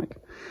sign. Like,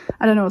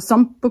 I don't know,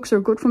 some books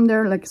are good from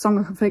there, like Song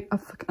of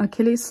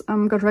Achilles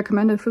got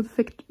recommended through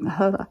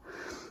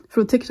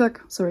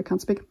TikTok. Sorry, I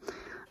can't speak.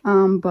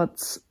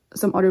 But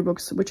some other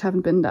books which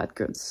haven't been that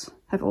good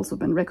have also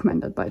been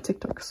recommended by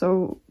TikTok.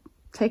 So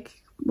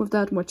take with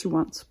that what you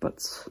want,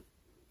 but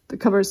the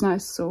cover is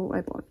nice, so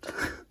I bought it.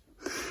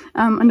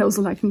 And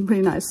also like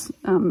really nice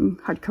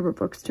hardcover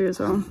books too,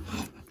 so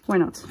why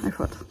not, I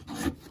thought.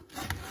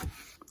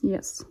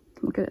 Yes,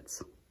 look at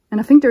it. And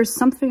I think there's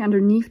something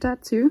underneath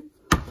that too.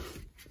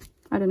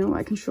 I don't know,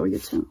 I can show you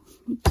too.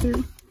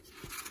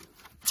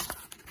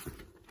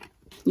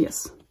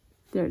 Yes,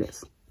 there it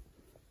is.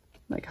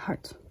 Like a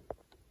heart.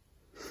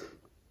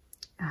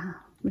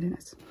 Ah, really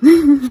nice.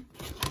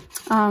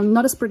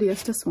 Not as pretty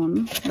as this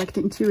one. Like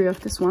the interior of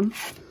this one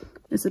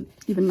is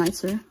even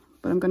nicer,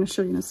 but I'm gonna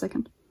show you in a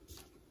second.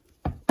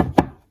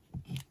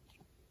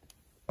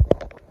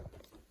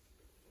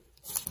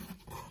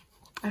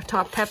 I've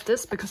top tapped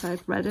this because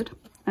I've read it,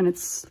 and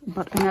it's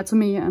about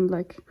anatomy and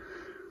like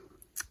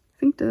I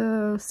think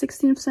the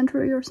 16th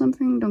century or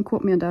something. Don't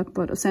quote me on that,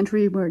 but a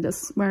century where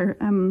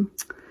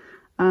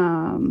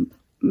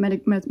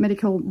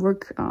medical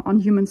work on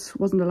humans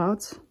wasn't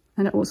allowed.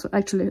 And also,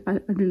 actually, I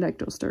really like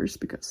those stories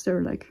because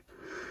they're like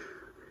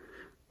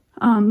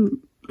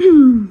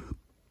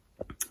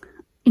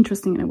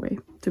interesting in a way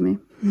to me.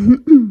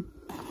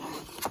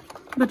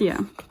 But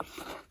yeah,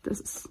 this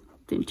is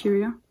the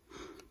interior,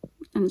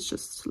 and it's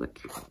just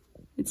like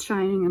it's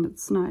shining and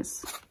it's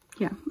nice.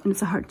 Yeah, and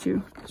it's a heart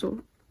too,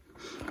 so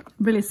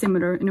really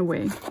similar in a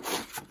way.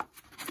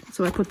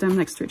 So I put them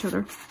next to each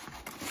other.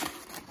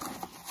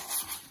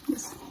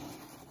 Yes.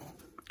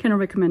 Can I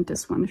recommend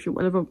this one if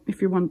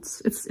you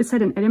want? It's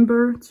set in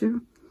Edinburgh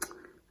too,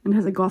 and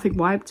has a gothic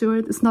vibe to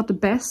it. It's not the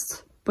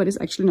best, but it's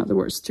actually not the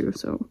worst too.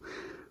 So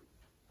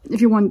if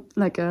you want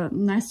like a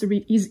nice to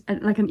read,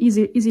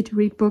 easy to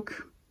read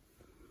book,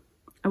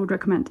 I would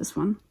recommend this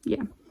one.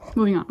 Yeah,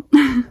 moving on.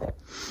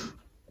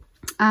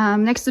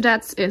 Next to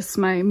that is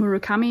my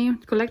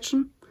Murakami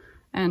collection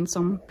and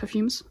some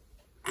perfumes.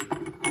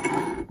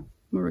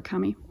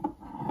 Murakami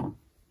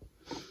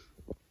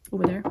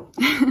over there.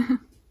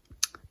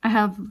 I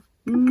have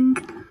 5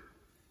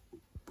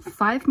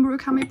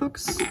 Murakami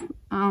books,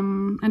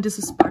 and this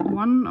is part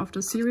 1 of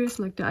the series,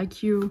 like the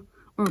IQ,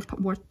 or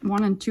what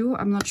 1 and 2,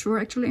 I'm not sure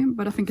actually,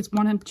 but I think it's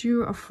 1 and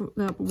 2 of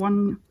the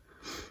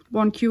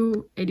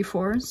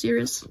 1Q84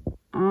 series.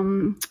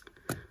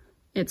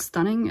 It's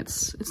stunning,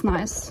 it's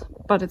nice,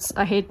 but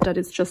I hate that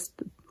it's just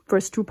the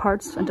first 2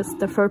 parts, and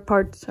the third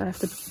part I have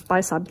to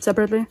buy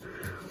separately,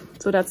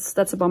 so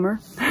that's a bummer.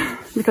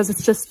 Because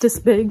it's just this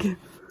big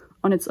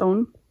on its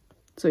own.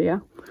 So yeah,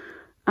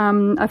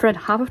 I've read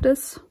half of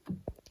this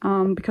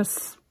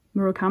because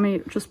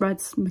Murakami just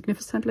writes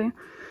magnificently,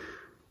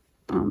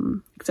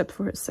 except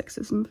for his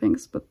sexism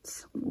things,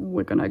 but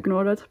we're gonna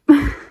ignore that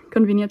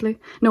conveniently.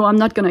 No, I'm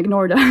not gonna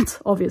ignore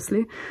that,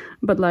 obviously,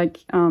 but like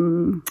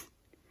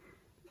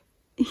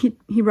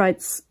he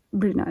writes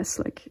really nice,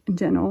 like in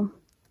general,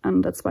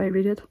 and that's why I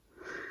read it.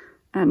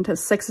 And his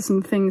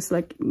sexism things,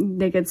 like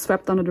they get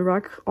swept under the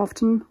rug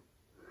often,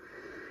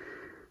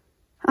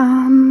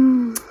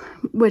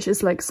 which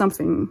is like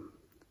something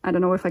I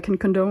don't know if I can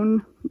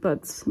condone,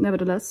 but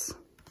nevertheless,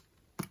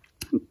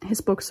 his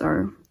books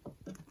are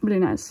really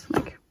nice,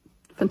 like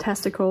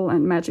fantastical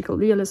and magical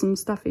realism,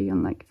 stuffy,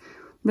 and like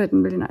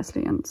written really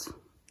nicely and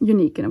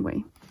unique in a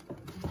way.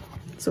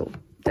 So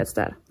that's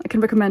that. I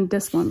can recommend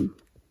this one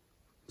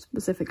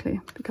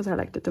specifically because I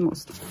liked it the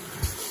most.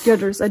 The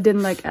others I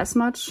didn't like as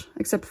much,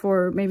 except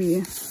for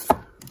maybe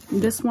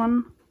this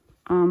one,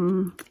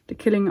 The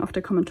Killing of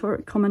the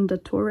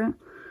Commendatore.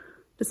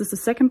 This is the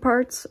second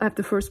part. I have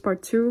the first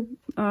part too,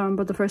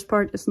 but the first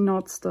part is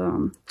not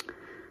the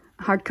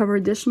hardcover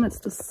edition. It's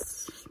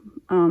this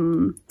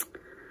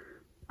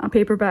a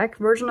paperback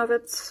version of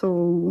it,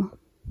 so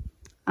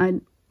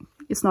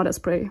it's not as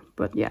pretty.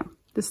 But yeah,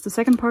 this is the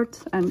second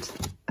part, and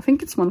I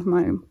think it's one of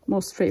my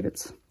most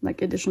favorite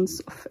like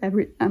editions of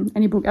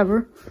any book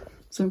ever.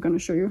 So I'm gonna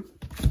show you.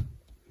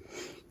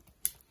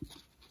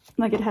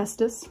 Like it has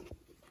this.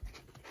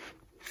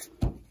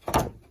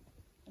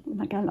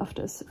 Like I love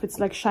this. If it's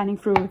like shining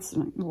through, it's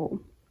like whoa.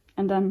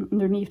 And then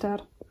underneath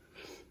that,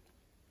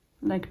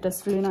 like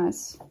this really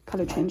nice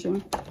color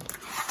changing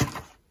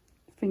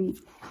thingy.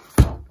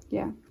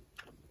 Yeah.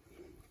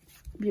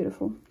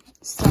 Beautiful.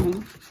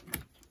 Stunning.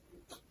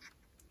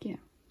 Yeah.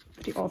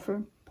 The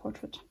author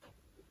portrait.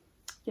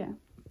 Yeah.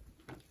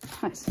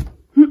 Nice.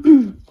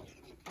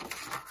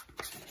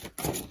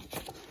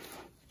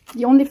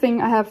 The only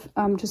thing I have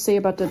to say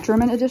about the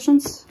German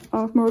editions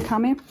of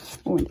Murakami,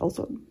 oh, and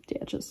also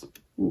the edges.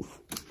 Oof.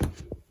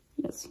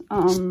 Yes.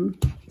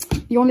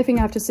 The only thing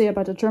I have to say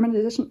about the German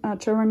edition,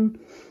 German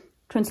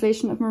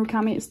translation of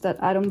Murakami is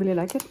that I don't really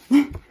like it.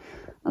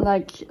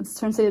 Like, it's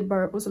translated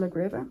by Ursula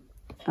Greve,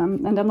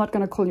 and I'm not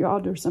gonna call you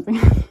out or something,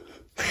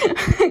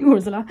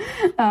 Ursula.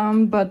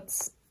 But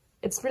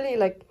it's really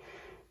like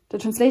the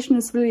translation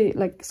is really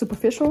like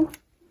superficial,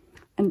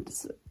 and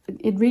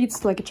it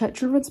reads like a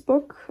children's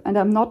book, and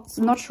I'm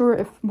not sure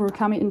if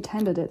Murakami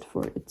intended it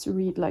for it to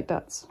read like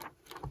that.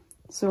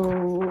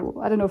 So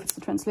I don't know if it's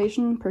the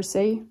translation per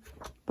se,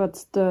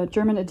 but the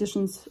German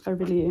editions are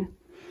really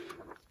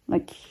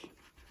like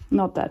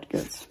not that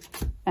good.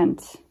 And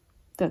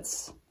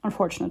that's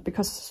unfortunate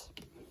because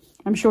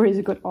I'm sure he's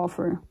a good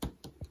author,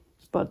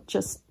 but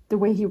just the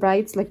way he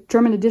writes, like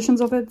German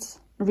editions of it,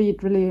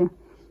 read really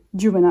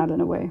juvenile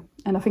in a way.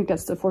 And I think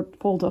that's the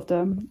fault of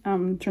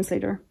the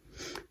translator.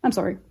 I'm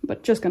sorry,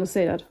 but just gonna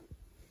say that.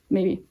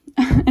 Maybe.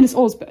 And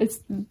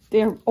they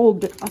have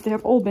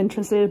all been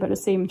translated by the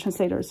same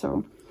translator,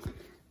 so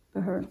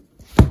for her,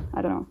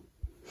 I don't know.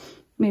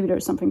 Maybe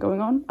there's something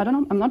going on. I don't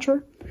know. I'm not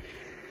sure.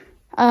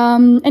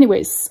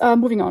 Anyways,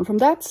 moving on from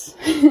that,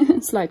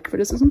 slight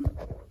criticism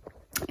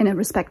in a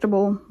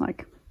respectable,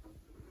 like,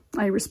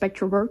 I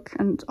respect your work,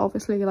 and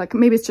obviously, like,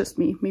 maybe it's just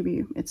me.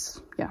 Maybe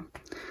it's, yeah.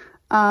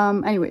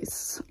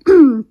 Anyways,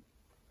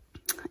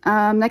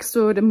 next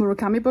to the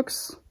Murakami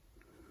books,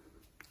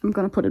 I'm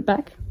gonna put it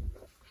back.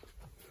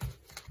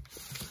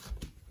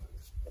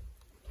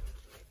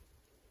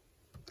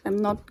 I'm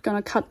not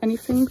gonna cut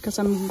anything because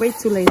I'm way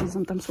too lazy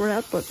sometimes for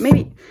that, but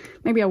maybe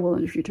I will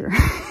in the future.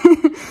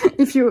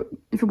 If you're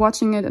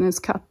watching it and it's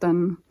cut,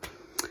 then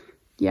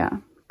yeah,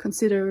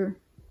 consider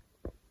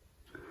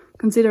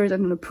it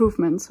an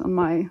improvement on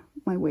my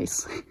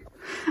ways.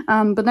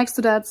 But next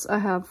to that, I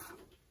have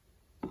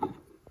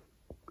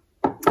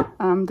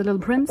The Little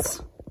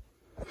Prince,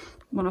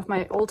 one of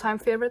my all-time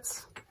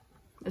favorites.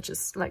 It's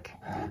just like,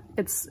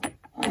 it's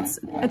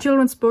a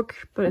children's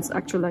book, but it's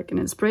actually like an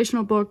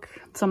inspirational book.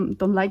 Some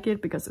don't like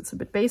it because it's a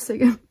bit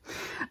basic,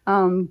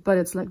 but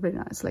it's like really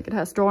nice. Like, it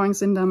has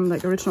drawings in them,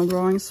 like original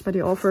drawings by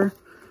the author,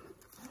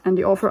 and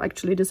the author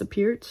actually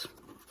disappeared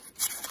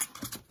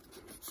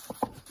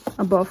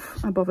above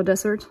a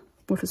desert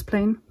with his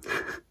plane.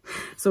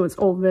 So it's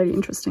all very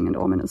interesting and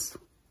ominous.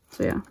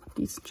 So yeah,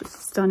 these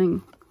just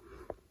stunning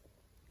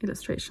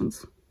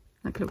illustrations.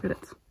 Like, look at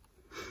it.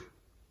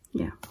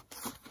 Yeah.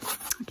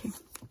 Okay,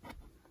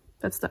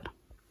 that's that.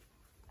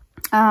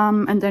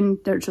 And then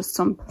there are just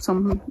some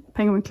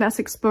Penguin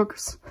Classics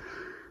books,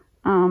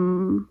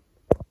 some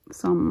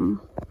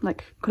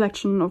like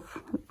collection of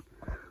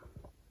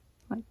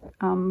like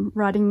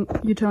writing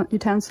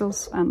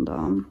utensils, and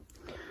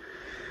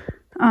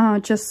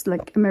just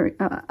like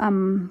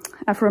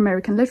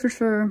Afro-American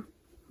literature,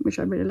 which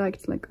I really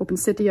liked, like Open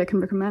City. I can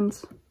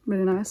recommend,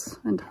 really nice.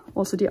 And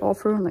also the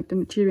author, like the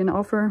Nigerian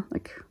author,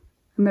 like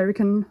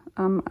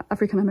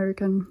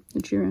African-American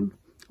Nigerian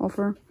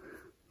author,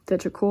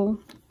 Deja Cole,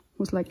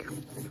 was like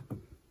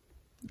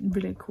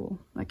really cool.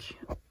 Like,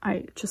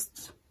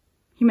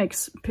 he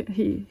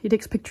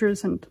takes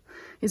pictures, and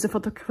he's a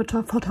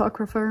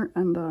photographer,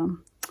 and a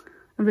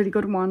really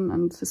good one,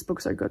 and his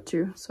books are good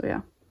too. So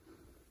yeah,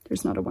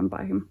 there's another one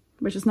by him,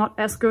 which is not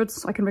as good,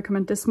 so I can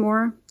recommend this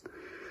more.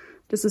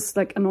 This is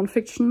like a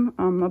non-fiction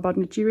about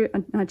Nigeria,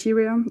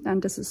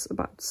 and this is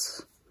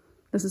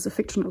a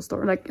fictional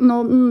story. Like,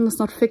 no, it's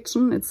not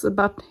fiction. It's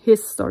about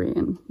his story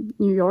in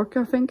New York,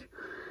 I think.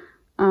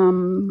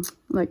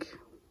 Like,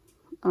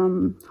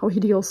 how he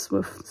deals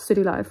with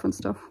city life and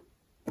stuff.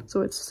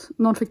 So it's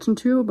non-fiction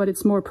too, but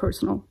it's more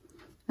personal.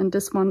 And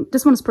this one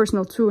is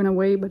personal too in a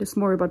way, but it's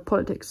more about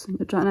politics in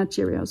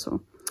Nigeria.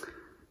 So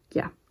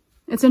yeah,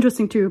 it's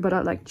interesting too, but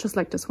I just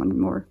like this one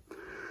more.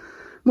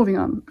 Moving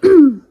on.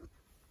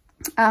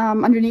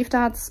 Underneath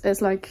that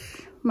is like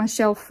my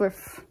shelf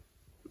with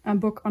a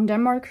book on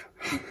Denmark,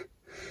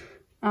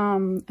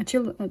 a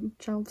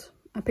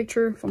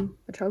picture from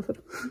a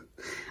childhood,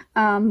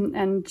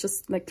 and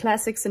just like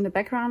classics in the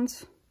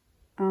background,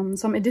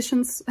 some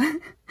editions,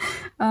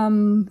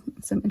 some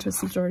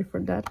interesting story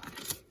for that,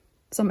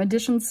 some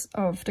editions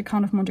of The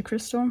Count of Monte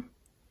Cristo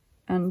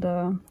and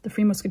The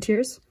Three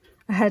Musketeers.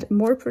 I had a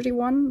more pretty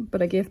one,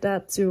 but I gave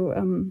that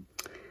to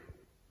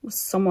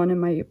someone in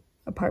my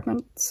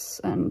apartment,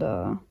 and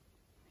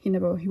he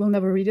will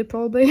never read it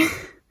probably.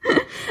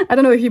 I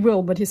don't know if he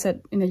will, but he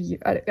said in a year.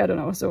 I don't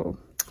know, so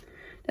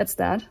that's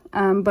that.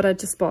 But I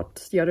just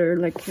bought the other,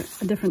 like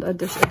a different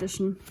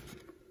edition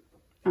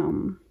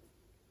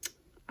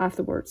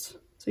afterwards.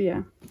 So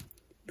yeah,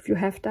 if you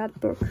have that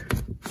book,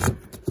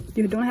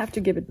 you don't have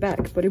to give it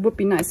back, but it would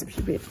be nice if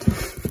you did.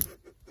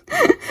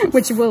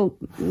 Which you will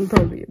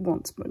probably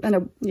won't, but I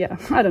know, yeah,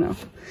 I don't know.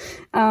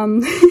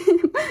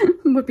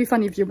 It would be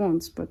funny if you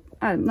won't, but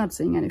I'm not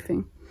saying anything.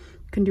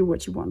 You can do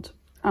what you want.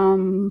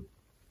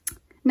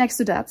 Next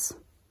to that,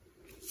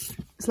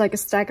 it's like a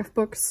stack of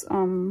books,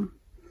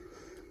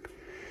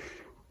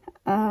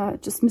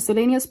 just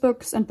miscellaneous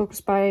books and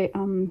books by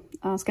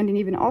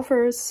Scandinavian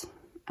authors,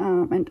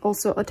 and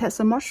also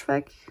Otessa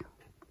Moshfegh,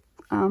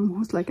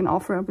 who's like an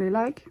author I really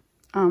like,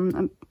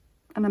 an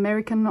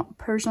American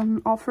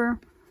Persian author.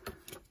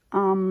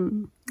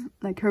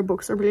 Like, her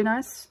books are really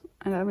nice,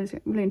 and I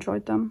really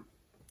enjoyed them.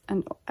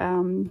 And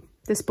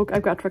this book I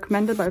got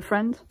recommended by a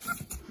friend,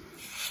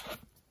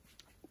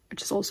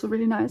 which is also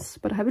really nice,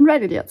 but I haven't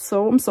read it yet,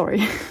 so I'm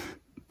sorry.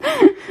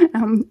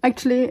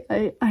 Actually,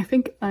 I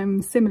think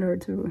I'm similar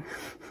to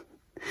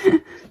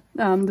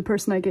the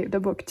person I gave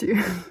the book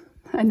to.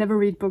 I never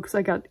read books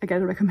I get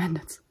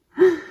recommended.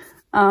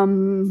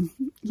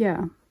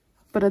 Yeah,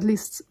 but at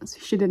least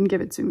she didn't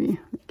give it to me.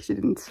 Like, she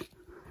didn't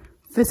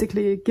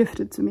physically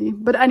gifted to me.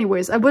 But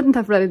anyways, I wouldn't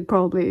have read it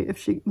probably if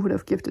she would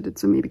have gifted it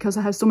to me, because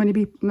I have so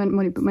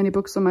many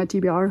books on my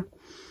TBR.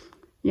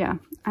 Yeah,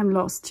 I'm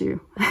lost too.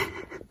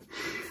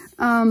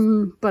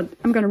 But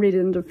I'm gonna read it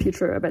in the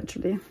future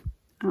eventually.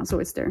 So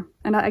it's there.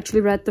 And I actually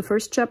read the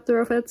first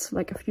chapter of it,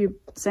 like a few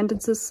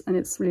sentences, and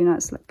it's really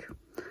nice, like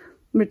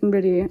written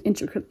really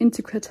intricate,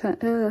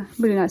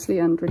 really nicely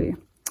and really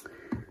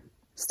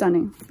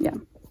stunning. Yeah,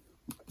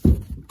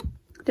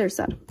 there's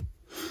that.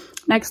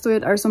 Next to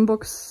it are some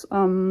books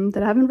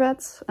that I haven't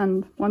read,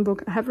 and one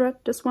book I have read,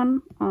 this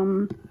one.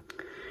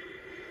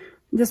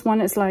 This one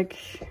is like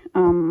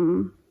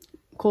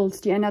called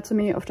The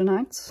Anatomy of the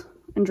Night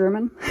in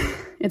German.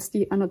 It's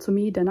the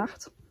Anatomie der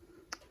Nacht.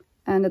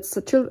 And it's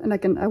a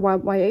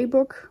YA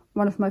book,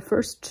 one of my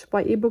first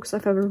YA books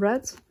I've ever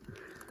read.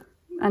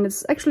 And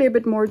it's actually a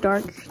bit more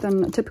dark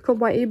than a typical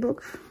YA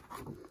book,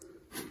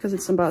 because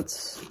it's about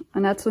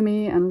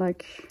anatomy and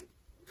like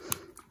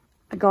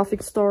a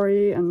gothic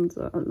story and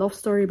a love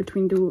story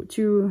between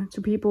two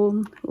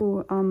people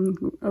who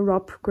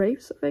rob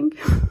graves, I think,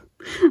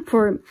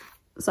 for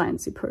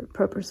sciencey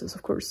purposes,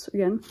 of course,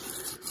 again.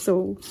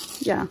 So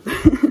yeah,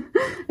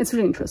 it's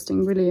really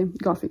interesting, really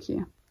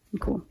gothic-y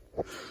and cool.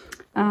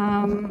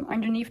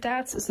 Underneath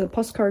that is a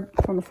postcard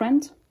from a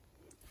friend,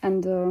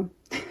 and a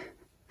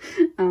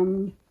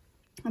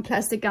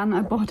plastic gun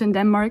I bought in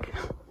Denmark.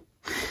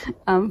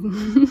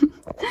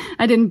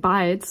 I didn't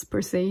buy it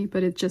per se,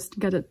 but it just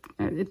got it.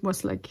 It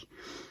was like,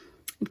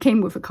 it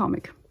came with a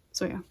comic.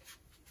 So yeah.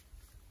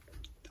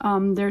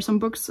 There are some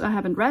books I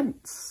haven't read.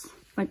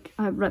 Like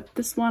I've read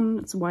this one.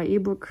 It's a YA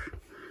book,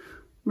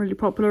 really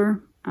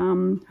popular.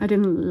 I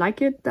didn't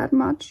like it that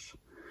much.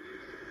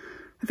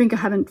 I think I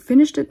haven't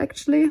finished it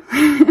actually,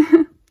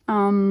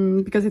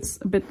 because it's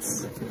a bit.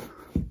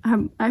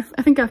 I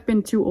think I've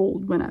been too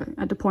old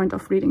at the point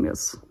of reading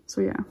this.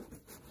 So yeah.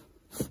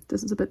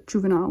 This is a bit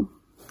juvenile,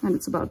 and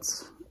it's about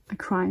a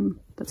crime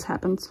that's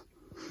happened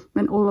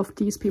when all of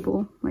these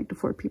people, like the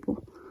four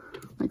people,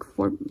 like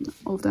four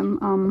of them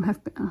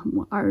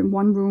are in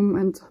one room,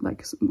 and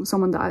like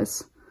someone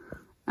dies,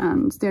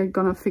 and they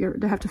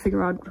have to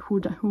figure out who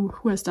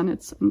has done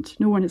it, and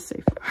no one is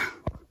safe.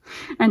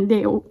 And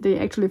they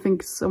actually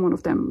think someone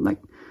of them, like,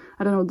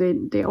 I don't know,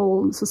 they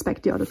all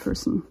suspect the other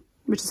person,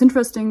 which is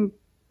interesting,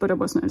 but I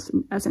wasn't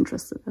as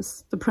interested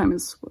as the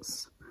premise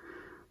was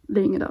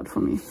laying it out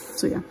for me.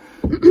 So yeah.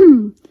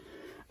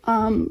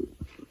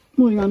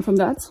 Moving on from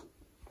that,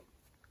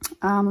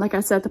 like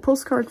I said, the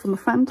postcard from a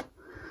friend,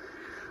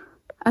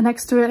 and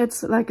next to it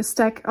it's like a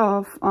stack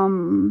of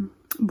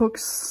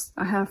books.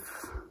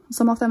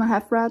 Some of them I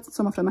have read,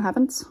 some of them I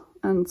haven't,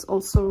 and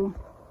also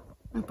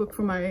a book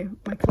from my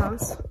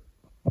class,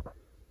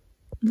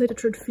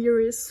 Literature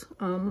Theories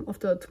of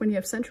the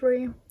 20th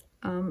Century.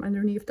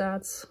 Underneath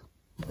that,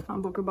 a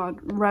book about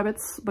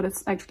rabbits, but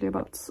it's actually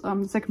about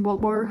the Second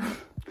World War,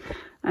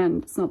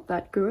 and it's not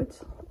that good,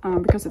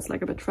 because it's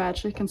like a bit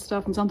tragic and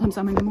stuff, and sometimes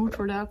I'm in the mood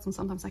for that, and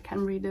sometimes I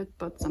can read it,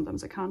 but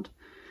sometimes I can't,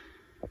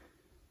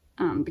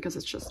 because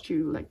it's just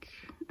too, like,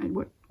 it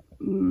would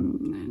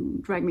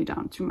drag me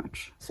down too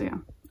much. So yeah.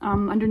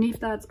 Underneath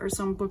that are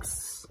some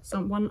books.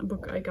 One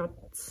book I got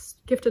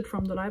gifted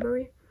from the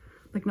library,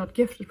 like not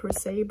gifted per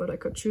se, but I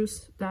could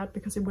choose that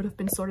because it would have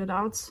been sorted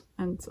out,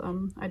 and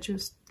I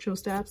chose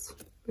that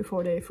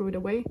before they threw it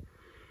away.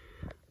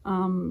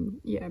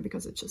 Yeah,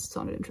 because it just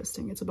sounded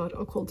interesting. It's about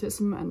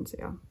occultism and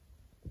yeah,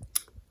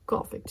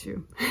 gothic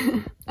too.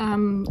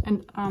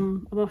 And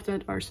above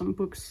that are some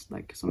books,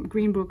 like some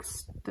green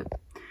books that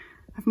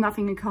have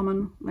nothing in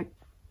common. Like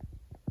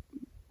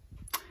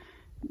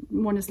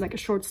one is like a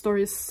short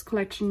stories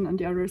collection and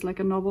the other is like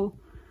a novel,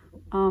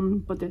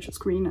 but they're just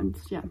green, and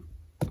yeah,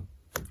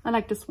 I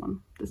like this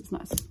one. This is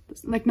nice.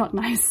 Like not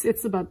nice.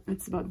 It's about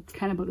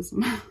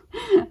cannibalism,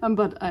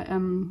 but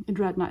it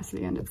read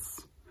nicely and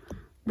it's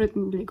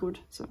written really good.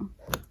 So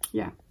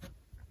yeah.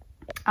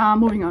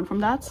 Moving on from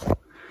that,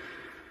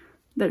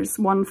 there's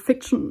one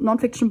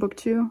non-fiction book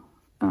too.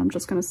 I'm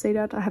just gonna say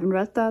that I haven't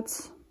read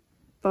that,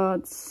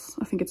 but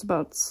I think it's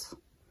about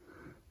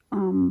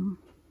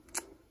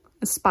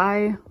a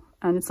spy,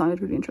 and it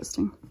sounded really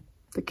interesting.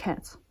 The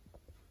Cat,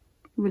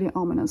 really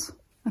ominous.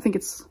 I think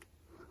it's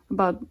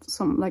about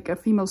a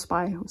female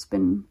spy who's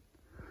been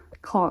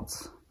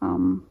caught,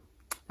 and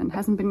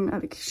hasn't been,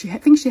 like, I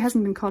think she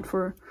hasn't been caught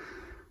for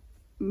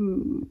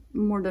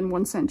more than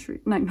 1 century,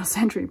 like not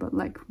century, but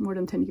like more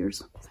than 10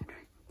 years.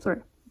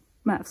 Sorry,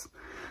 maths.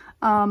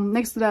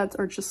 Next to that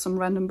are just some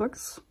random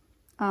books.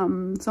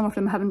 Some of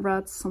them I haven't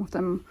read, some of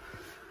them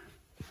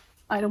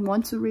I don't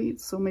want to read,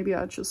 so maybe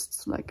I'll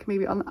just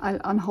I'll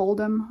unhold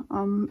them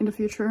in the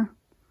future.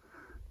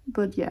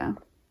 But yeah,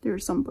 there are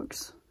some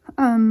books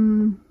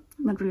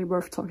not really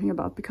worth talking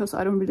about because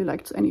I don't really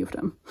like any of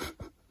them.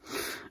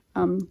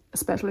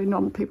 Especially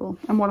normal people.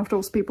 I'm one of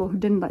those people who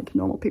didn't like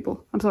normal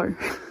people. I'm sorry.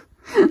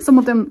 Some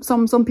of them,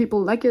 some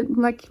people like it,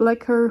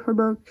 like her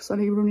books,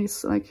 Sally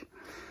Rooney's, like,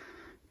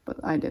 but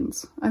I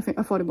didn't. I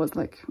thought it was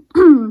like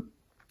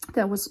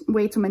there was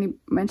way too many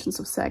mentions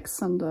of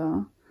sex and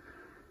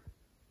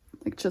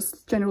like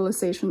just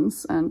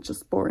generalizations and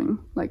just boring,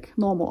 like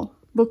normal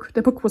book.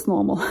 The book was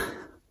normal.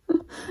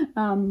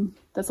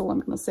 That's all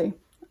I'm gonna say.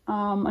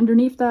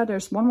 Underneath that,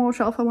 there's one more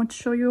shelf I want to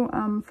show you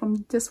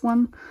from this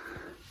one.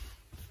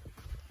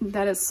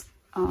 That is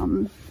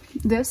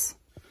this.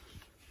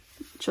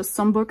 Just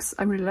some books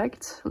I really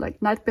liked,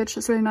 like Night Bitch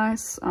is really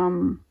nice.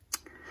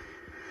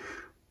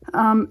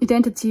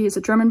 Identity is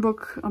a German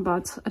book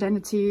about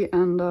identity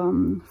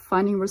and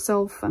finding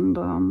yourself and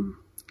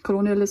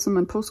colonialism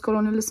and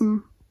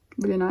post-colonialism.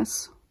 Really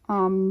nice.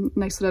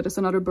 Next to that is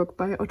another book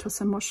by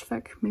Otessa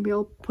Moschweg. Maybe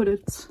I'll put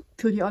it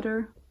to the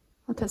other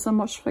Otessa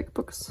Moschweg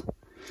books.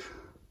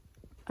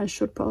 I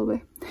should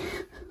probably,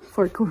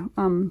 for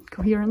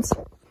coherence.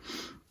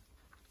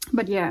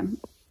 But yeah,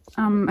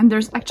 and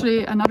there's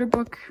actually another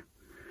book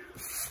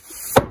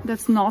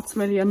that's not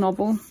really a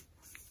novel,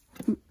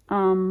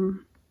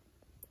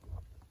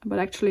 but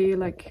actually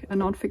like a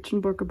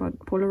non-fiction book about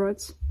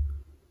Polaroids.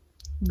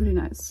 Really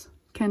nice.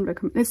 Can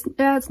recommend.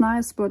 It's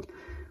nice, but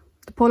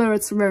the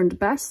Polaroids weren't the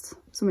best,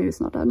 so maybe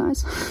it's not that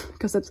nice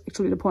because that's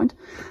actually the point.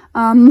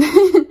 But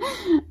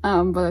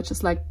I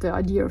just like the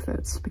idea of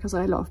it because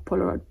I love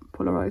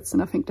Polaroids,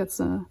 and I think that's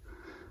an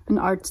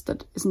art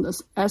that isn't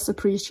as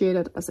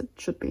appreciated as it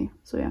should be.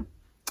 So yeah.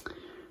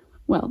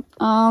 Well,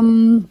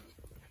 I'm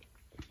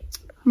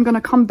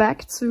gonna come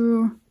back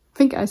to. I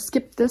think I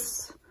skipped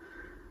this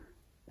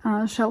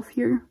shelf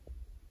here,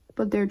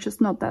 but there are just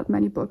not that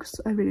many books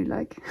I really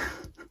like,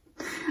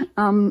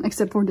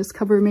 except for this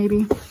cover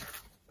maybe.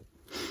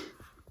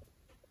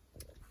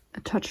 A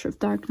Touch of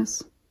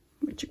Darkness,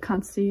 which you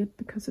can't see it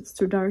because it's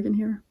too dark in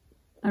here.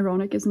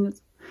 Ironic, isn't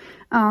it?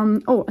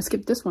 Oh, I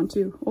skipped this one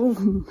too. Oh,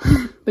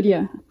 but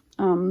yeah,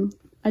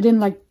 I didn't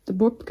like the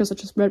book because I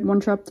just read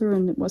one chapter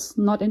and it was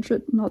not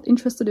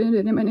interested in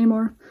it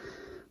anymore.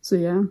 So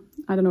yeah,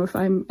 I don't know if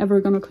I'm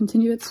ever gonna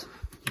continue it.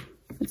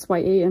 It's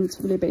YA and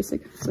it's really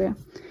basic. So yeah,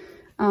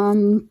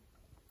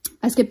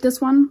 I skipped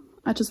this one.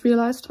 I just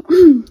realized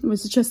it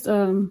was just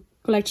a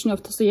collection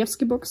of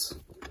Dostoevsky books.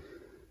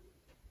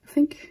 I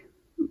think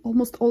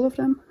almost all of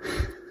them.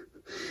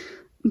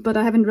 But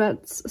I haven't read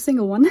a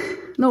single one.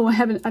 No, I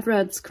haven't. I've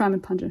read Crime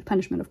and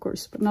Punishment, of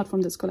course, but not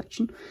from this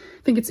collection.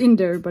 I think it's in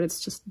there, but it's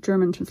just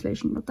German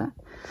translation, not that.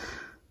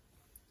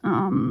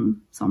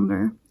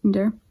 Somewhere in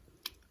there.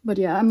 But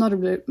yeah, I'm not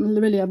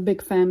really a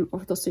big fan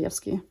of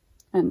Dostoevsky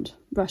and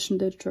Russian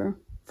literature,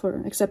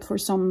 except for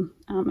some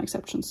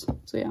exceptions.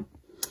 So yeah,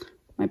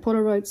 my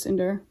Polaroids in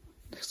there,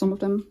 some of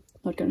them.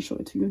 Not gonna show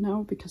it to you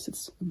now because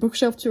it's a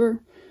bookshelf tour.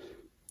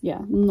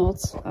 Yeah,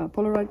 not a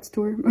Polaroid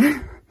tour.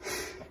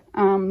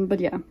 But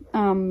yeah,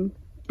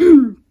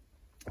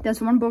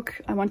 there's one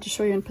book I want to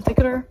show you in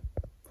particular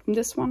from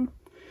this one,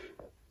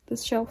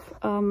 this shelf,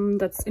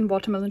 that's In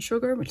Watermelon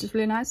Sugar, which is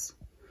really nice.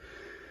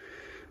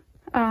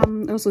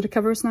 Also the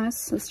cover is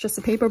nice. It's just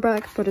a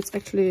paperback, but it's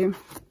actually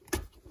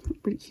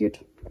pretty cute.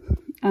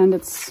 And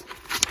it's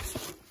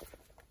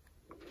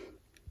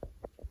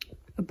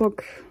a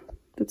book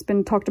that's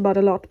been talked about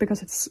a lot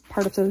because it's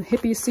part of the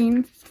hippie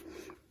scene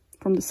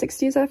from the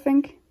 60s, I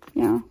think.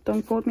 Yeah,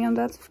 don't quote me on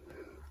that.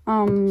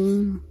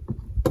 And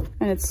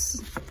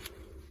it's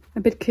a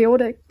bit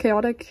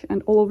chaotic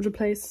and all over the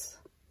place,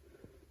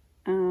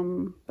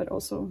 but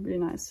also really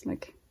nice.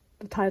 Like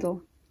the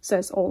title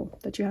says all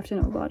that you have to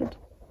know about it.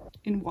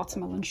 In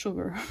Watermelon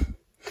Sugar.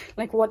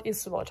 Like, what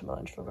is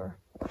watermelon sugar?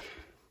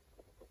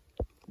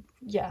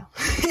 Yeah,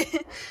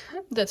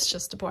 that's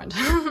just the point.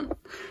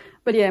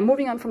 But yeah,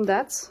 moving on from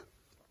that,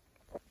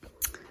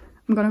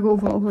 I'm gonna go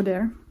over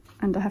there,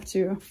 and I have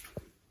to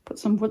put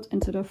some wood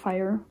into the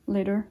fire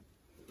later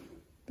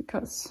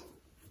because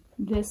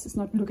this is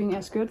not looking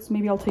as good. So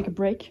maybe I'll take a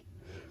break,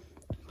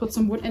 put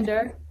some wood in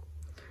there,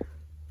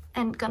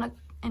 and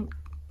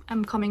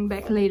I'm coming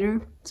back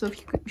later. So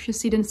if you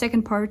see the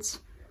second part,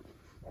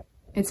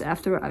 it's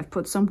after I've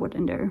put some wood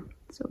in there.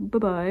 So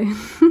bye-bye.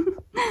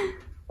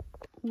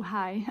 Oh,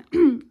 hi.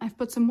 I've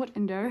put some wood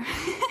in there.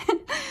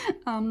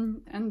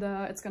 And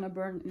it's gonna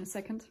burn in a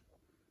second,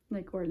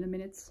 like, or in a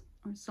minute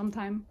or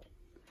sometime.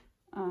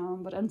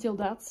 But until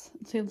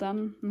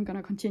then, I'm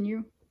gonna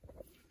continue.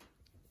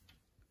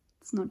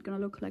 It's not gonna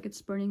look like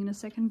it's burning in a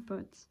second,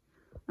 but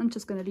I'm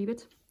just gonna leave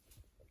it.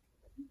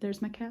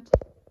 There's my cat.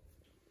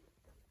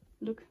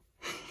 Look.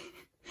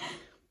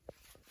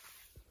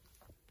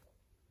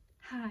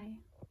 Hi.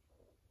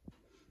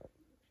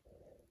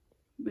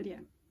 But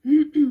yeah.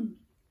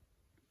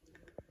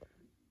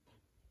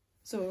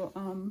 So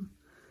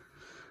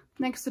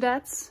next to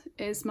that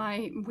is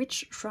my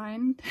witch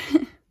shrine,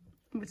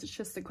 which is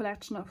just a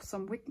collection of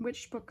some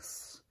witch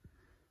books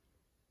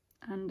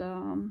and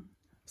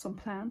some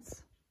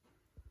plants,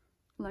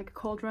 like a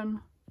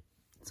cauldron,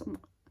 some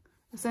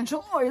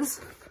essential oils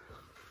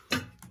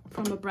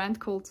from a brand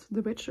called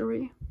The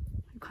Witchery.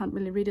 I can't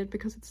really read it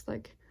because it's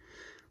like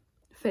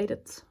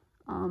faded.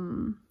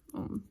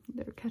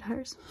 There are cat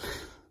hairs.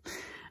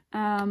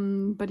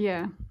 But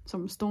yeah,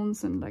 some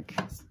stones and like,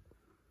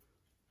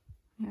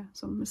 yeah,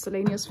 some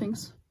miscellaneous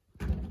things.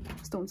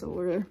 Stones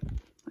over there.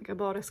 Like I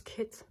bought this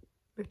kit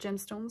with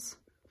gemstones,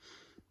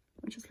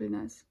 which is really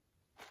nice.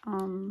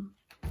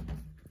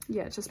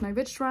 Yeah, just my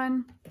witch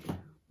shrine.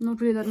 Not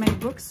really that many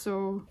books,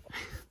 so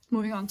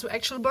moving on to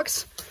actual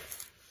books.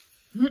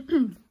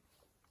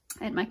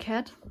 And my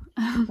cat,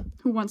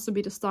 who wants to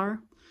be the star,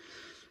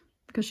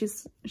 because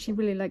she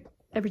really, like,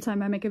 every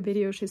time I make a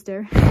video, she's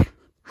there.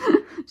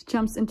 She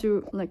jumps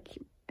into like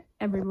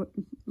every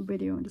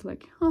video and is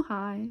like, oh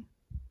hi.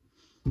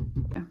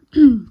 Yeah.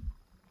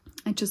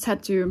 I just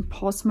had to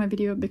pause my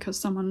video because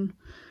someone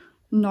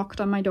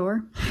knocked on my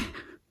door.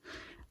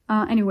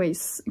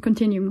 Anyways,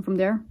 continuing from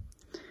there,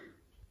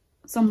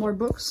 some more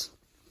books.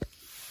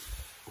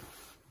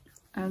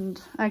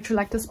 And I actually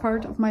like this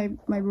part of my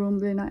room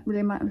really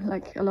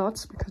like a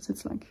lot, because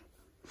it's like,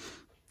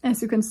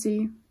 as you can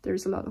see,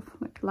 there's a lot of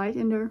like light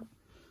in there,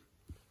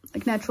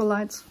 like natural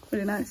lights,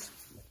 really nice.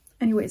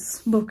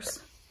 Anyways,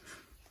 books.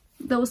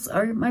 Those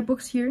are my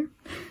books here.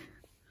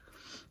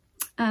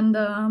 And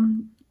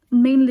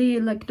mainly,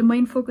 like, the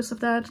main focus of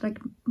that, like,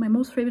 my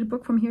most favorite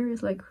book from here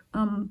is like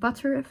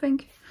Butter, I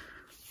think,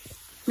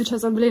 which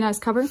has a really nice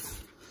cover.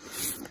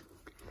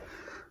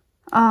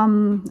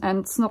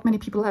 And not many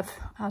people have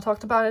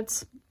talked about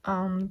it,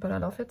 but I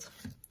love it.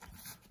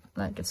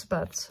 Like, it's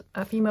about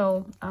a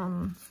female,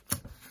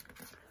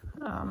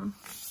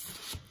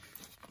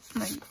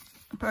 like,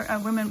 a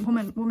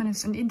woman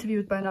is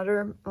interviewed by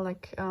another,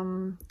 like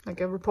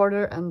a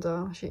reporter,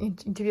 and she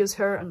interviews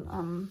her,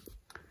 and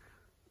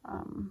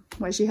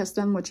why she has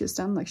done what she's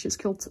done. Like, she's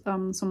killed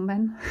some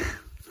men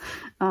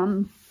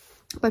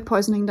by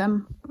poisoning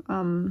them,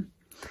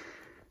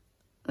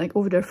 like,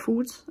 over their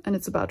food, and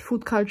it's about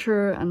food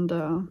culture, and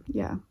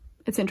yeah,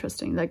 it's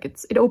interesting. Like,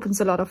 it opens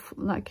a lot of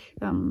like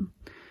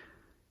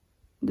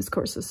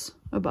discourses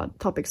about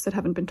topics that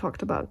haven't been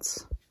talked about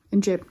in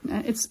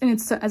Japan.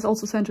 It's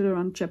also centered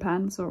around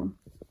Japan, so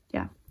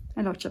yeah,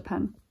 I love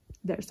Japan.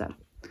 There's that.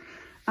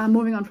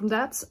 Moving on from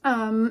that,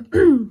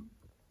 and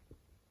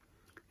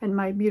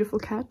my beautiful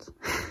cat.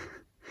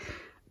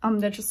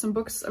 There's just some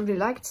books I really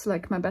liked,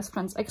 like My Best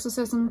Friend's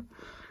Exorcism.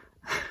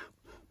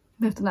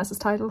 They have the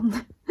nicest title.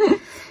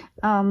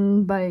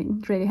 By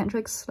Grady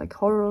Hendrix, like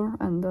horror,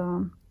 and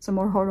some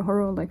more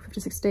horror, like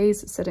 56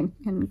 Days, set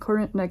in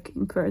current, like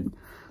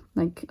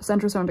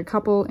centers around a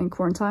couple in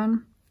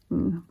quarantine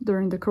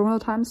during the corona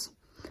times.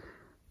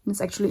 And it's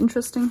actually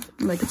interesting.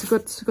 Like, it's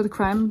a good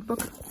crime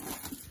book.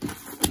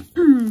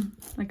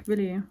 Like,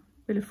 really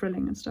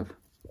thrilling and stuff.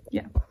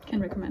 Yeah, can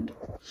recommend.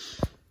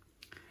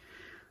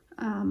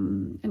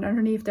 And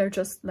underneath there,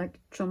 just like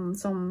some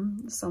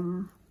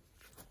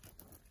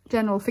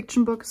general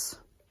fiction books.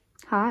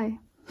 Hi.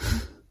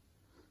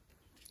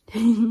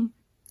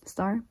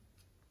 Star.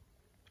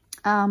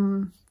 I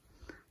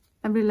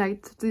really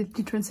liked the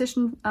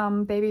Transition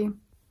Baby,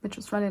 which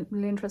was really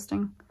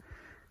interesting.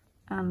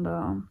 And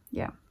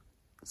yeah,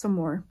 some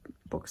more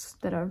books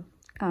that are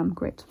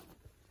great.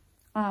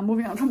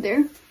 Moving on from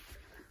there,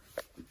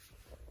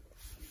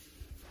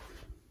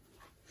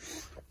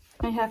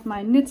 I have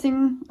my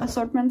knitting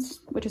assortments,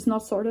 which is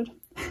not sorted,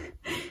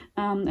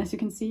 as you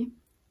can see.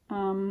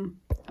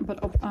 But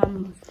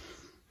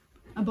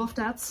above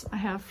that, I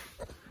have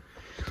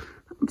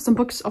some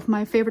books of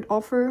my favorite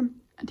author,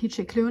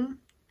 T.J. Klune,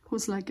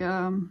 who's like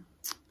a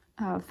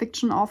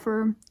fiction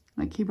author.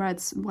 Like, he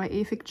writes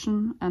YA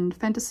fiction and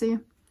fantasy,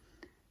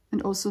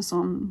 and also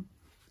some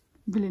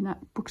really nice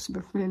books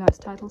with really nice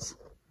titles.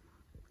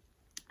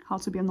 How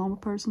to Be a Normal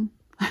Person,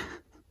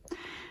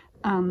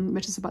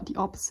 which is about the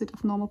opposite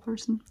of normal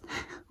person,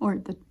 or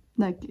that,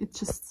 like,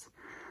 it's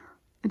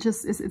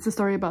a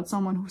story about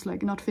someone who's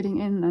like not fitting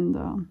in,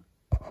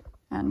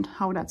 and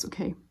how that's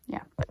okay.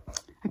 Yeah,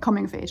 a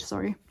coming of age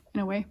story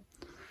in a way.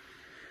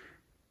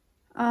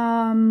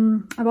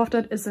 Above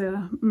that is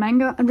a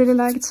manga I really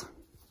liked,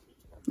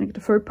 like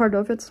the third part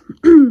of it,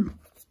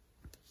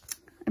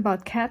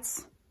 about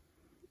cats.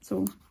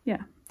 So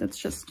yeah, that's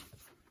just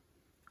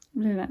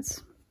really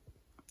nice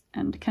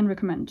and can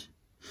recommend.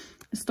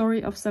 A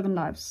Story of 7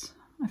 Lives,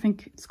 I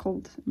think it's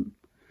called.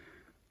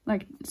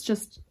 Like, it's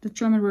just, the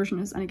German version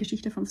is Eine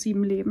Geschichte von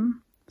 7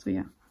 Leben. So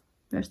yeah,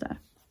 there's that.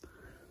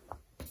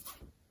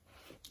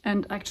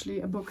 And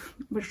actually a book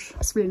which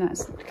is really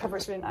nice. The cover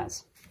is really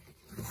nice.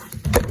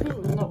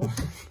 No.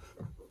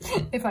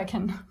 If I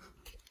can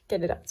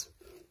get it out.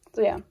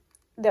 So yeah,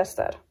 there's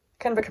that.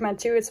 Can recommend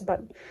too. It's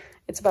about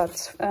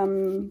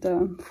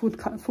the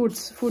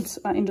food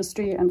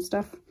industry and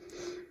stuff,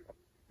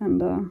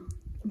 and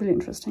really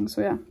interesting.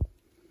 So yeah,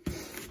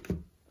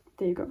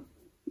 there you go.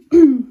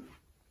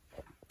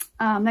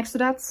 Next to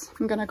that,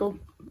 I'm gonna go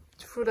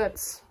through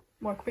that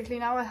more quickly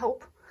now, I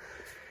hope.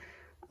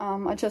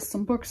 I just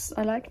some books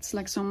I liked,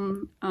 like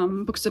some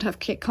books that have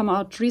come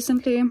out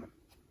recently.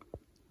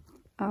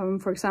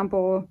 For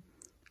example,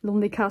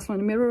 Lonely Castle in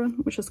the Mirror,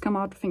 which has come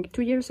out I think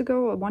 2 years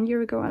ago or 1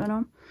 year ago, I don't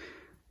know.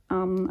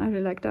 I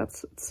really like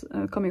that. It's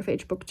a coming of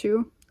age book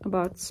too,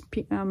 about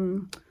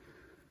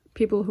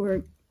people who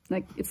are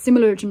like, it's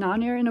similar to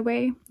Narnia in a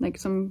way, like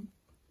some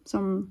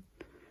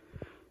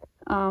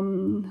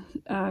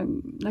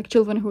like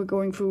children who are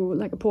going through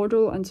like a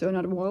portal into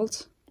another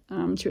world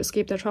to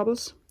escape their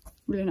troubles.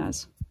 Really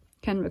nice.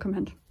 Can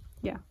recommend.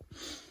 yeah.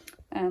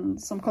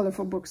 And some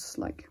colorful books,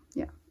 like,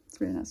 yeah,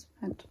 it's really nice.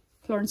 And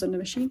Florence and the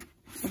Machine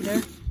over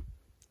there.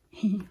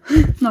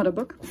 Not a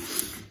book.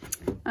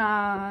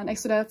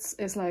 Next to that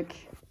is like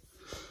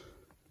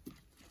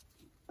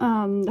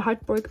the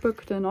heartbreak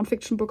book, the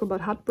non-fiction book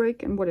about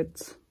heartbreak and what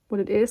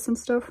it is and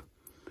stuff.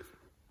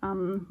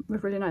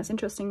 With really nice,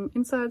 interesting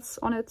insights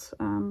on it.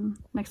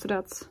 Next to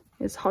that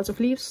is Hearts of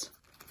Leaves.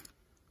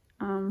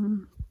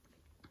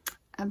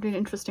 A really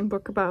interesting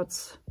book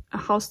about a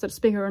house that's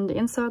bigger on the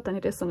inside than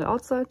it is on the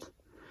outside.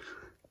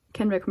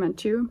 Can recommend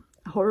too.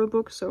 A horror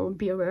book, so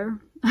be aware.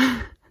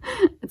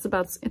 It's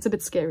a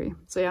bit scary,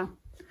 so yeah.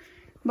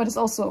 But it's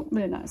also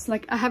really nice.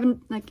 Like I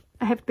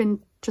have been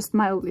just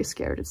mildly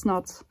scared. It's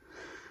not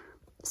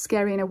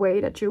scary in a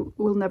way that you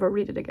will never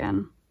read it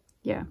again.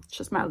 Yeah, it's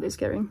just mildly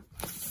scary.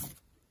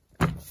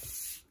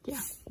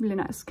 Yeah, really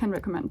nice. Can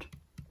recommend.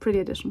 Pretty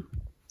edition.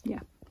 Yeah,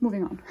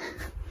 moving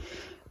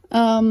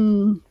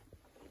on.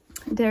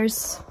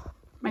 There's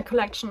my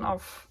collection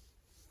of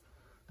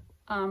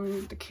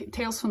the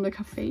Tales from the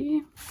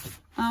Cafe,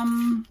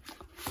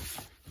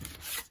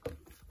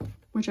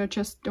 which are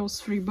just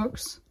those 3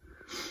 books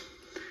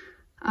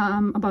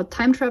about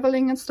time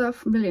traveling and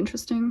stuff. Really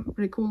interesting,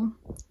 really cool.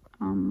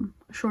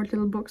 Short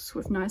little books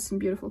with nice and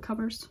beautiful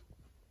covers.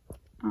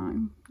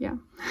 Yeah.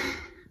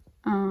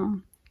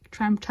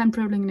 Time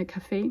traveling in a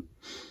cafe,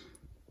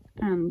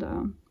 and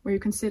where you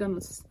can sit on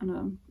a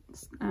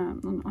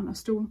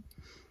stool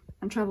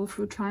and travel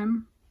through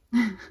time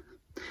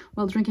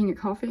while drinking a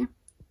coffee.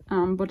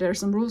 But there are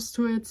some rules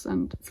to it,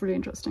 and it's really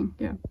interesting.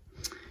 Yeah,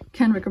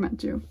 can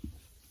recommend you.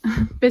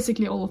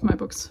 Basically all of my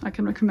books I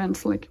can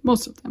recommend, like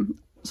most of them.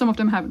 Some of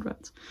them I haven't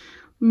read.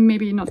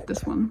 Maybe not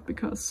this one,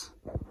 because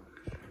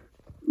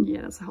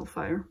yeah, that's a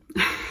hellfire.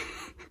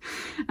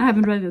 I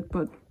haven't read it,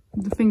 but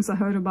the things I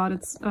heard about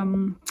it,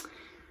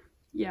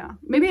 yeah,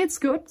 maybe it's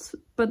good,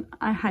 but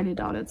I highly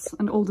doubt it.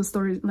 And all the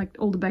stories, like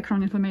all the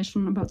background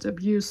information about the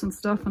abuse and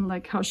stuff, and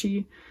like how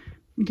she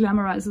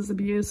glamorizes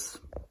abuse,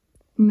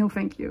 no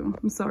thank you,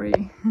 I'm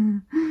sorry.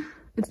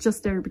 It's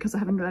just there because I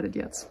haven't read it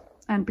yet,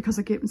 and because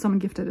someone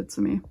gifted it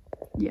to me.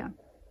 Yeah.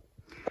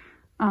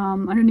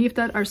 Underneath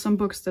that are some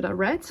books that I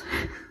read.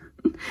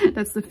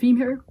 That's the theme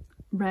here,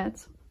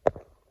 read.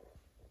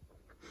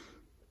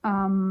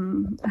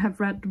 I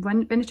have read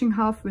Vanishing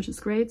Half, which is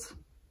great,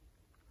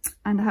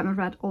 and I haven't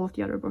read all of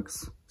the other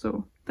books,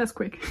 so that's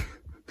quick.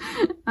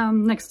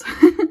 Next.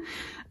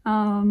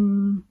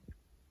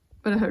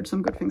 But I heard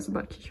some good things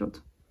about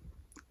Quixote.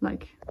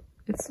 Like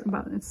it's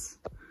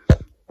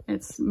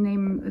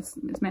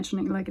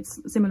mentioning, like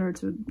it's similar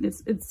to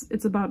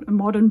it's about a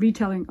modern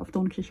retelling of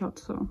Don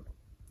Quixote, so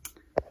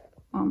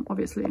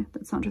obviously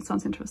that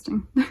sounds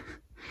interesting.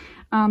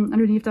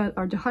 Underneath that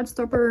are the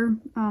Heartstopper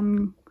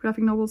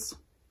graphic novels.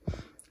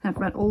 I've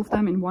read all of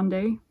them in one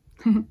day.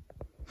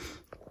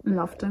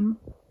 Loved them.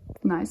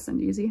 Nice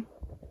and easy.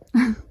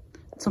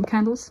 Some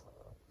candles.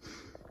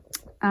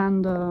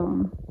 And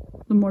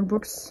the more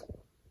books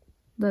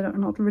that are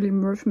not really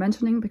worth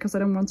mentioning, because I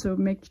don't want to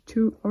make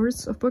 2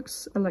 hours of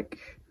books. I don't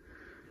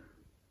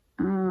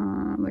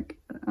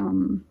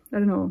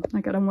know,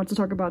 like I don't want to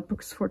talk about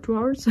books for 2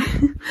 hours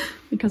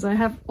because I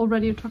have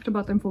already talked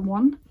about them for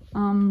 1.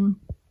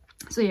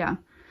 So yeah,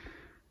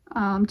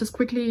 just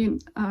quickly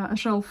a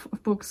shelf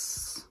of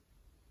books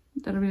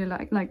that I really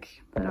like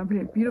that are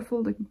really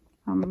beautiful. Like,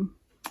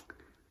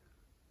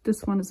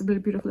 this one is a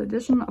really beautiful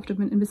edition of The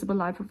Invisible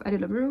Life of Addie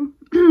LaRue.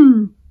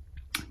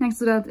 Next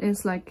to that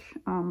is like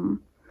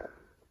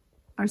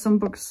are some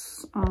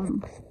books.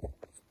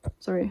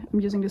 Sorry, I'm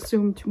using the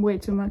zoom way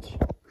too much.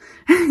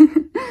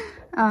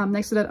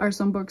 Next to that are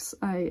some books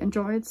I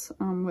enjoyed,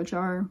 which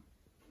are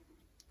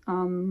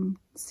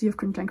Sea of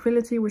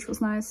Tranquility, which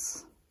was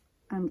nice,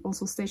 and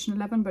also Station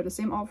 11 by the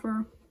same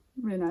author,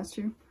 really nice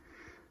too.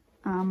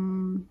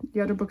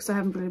 The other books I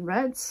haven't really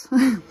read.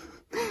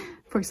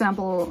 For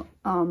example,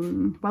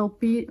 Wild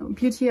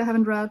Beauty I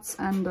haven't read,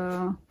 and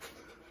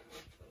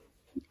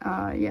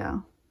yeah,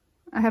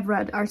 I have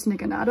read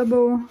Arsenic and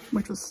Adabo,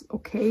 which was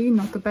okay,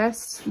 not the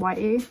best.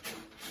 YA.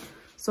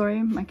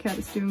 Sorry, my cat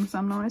is doing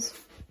some noise.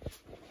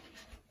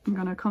 I'm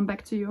gonna come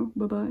back to you.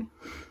 Bye-bye.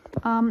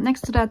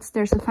 Next to that,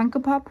 there's a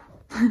Funko Pop.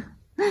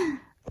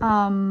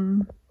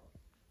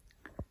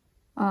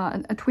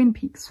 A Twin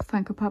Peaks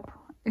Funko Pop,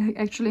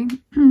 actually.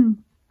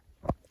 And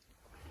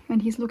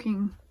he's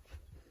looking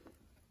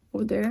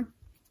over there.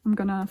 I'm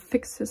gonna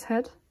fix his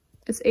head.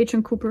 It's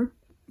Agent Cooper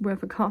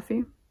with a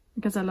coffee,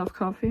 because I love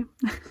coffee.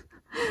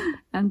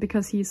 And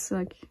because he's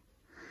like,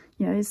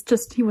 yeah,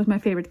 he was my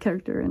favorite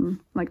character,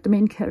 and like the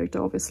main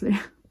character, obviously,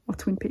 of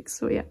Twin Peaks.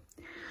 So yeah,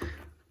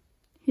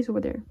 he's over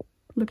there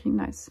looking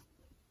nice.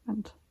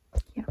 And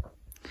yeah,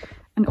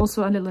 and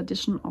also a little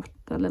edition of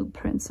the Little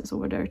Prince is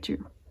over there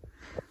too,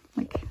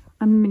 like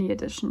a mini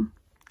edition.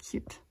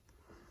 Cute.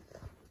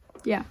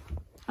 Yeah.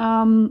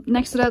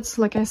 Next to that,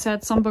 like I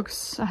said, some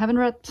books I haven't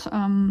read.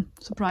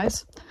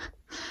 Surprise.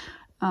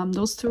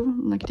 Those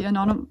 2, like The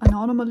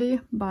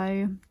Anomaly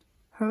by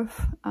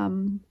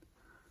Hervé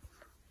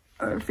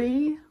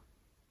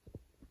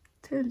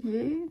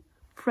Tellier.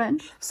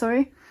 French,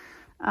 sorry.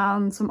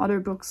 And some other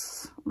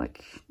books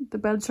like The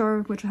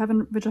Belcher, which I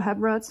have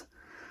read,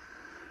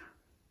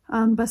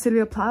 by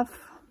Sylvia Plath.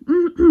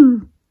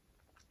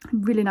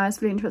 Really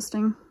nice, really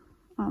interesting.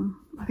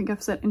 I think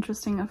I've said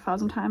interesting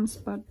 1,000 times,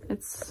 but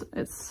it's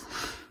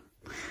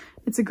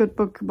a good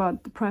book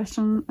about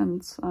depression,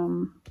 and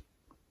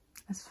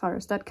as far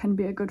as that can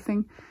be a good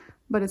thing,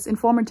 but it's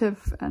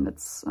informative, and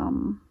it's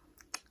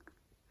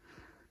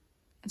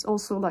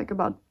also like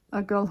about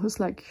a girl who's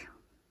like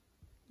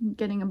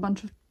getting a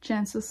bunch of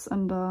chances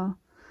and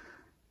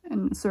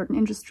in a certain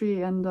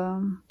industry, and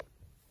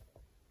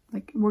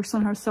like works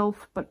on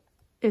herself but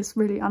is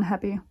really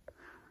unhappy.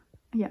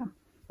 Yeah.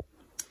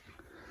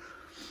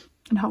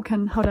 And how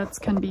that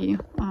can be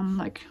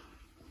like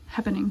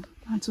happening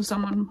to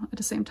someone at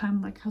the same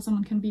time, like how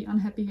someone can be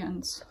unhappy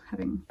and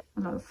having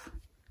a lot of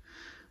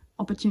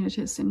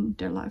opportunities in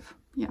their life.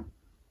 Yeah.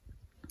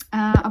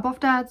 Above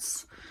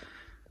that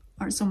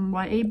are some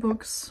YA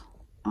books,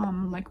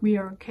 like We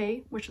Are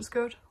Okay, which is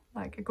good,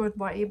 like a good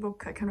YA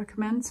book I can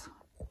recommend.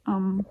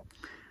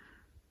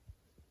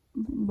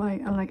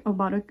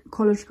 About a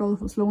college girl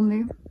who's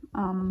lonely.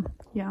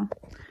 Yeah.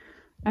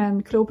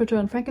 And Cleopatra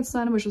and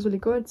Frankenstein, which is really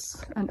good,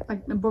 and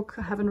like a book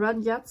I haven't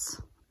read yet,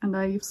 and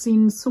I've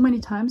seen so many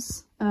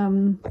times,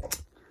 and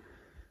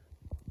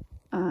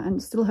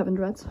still haven't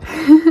read,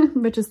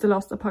 which is The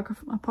Lost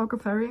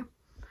Apothecary.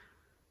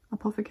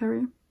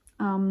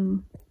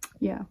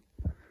 Yeah,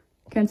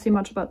 can't say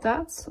much about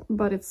that,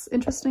 but it's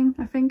interesting,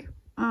 I think.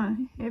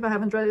 If I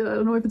haven't read it, I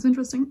don't know if it's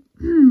interesting,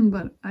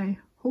 but I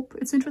hope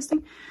it's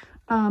interesting.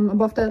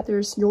 Above that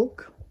there's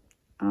Yolk,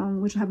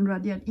 which I haven't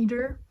read yet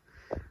either,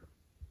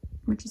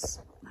 which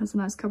has a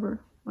nice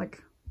cover,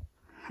 like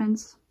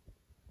hands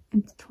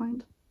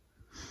intertwined,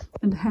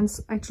 and the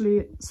hands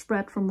actually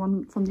spread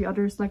from the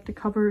others, like the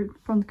cover,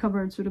 from the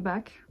cover to the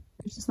back,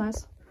 which is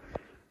nice.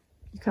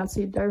 You can't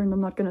see it there, and I'm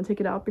not gonna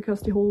take it out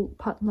because the whole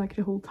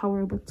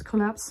tower would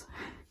collapse.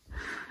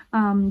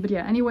 But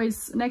yeah,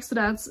 anyways, next to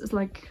that is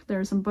like there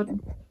are some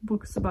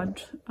books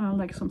about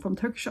like some from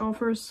Turkish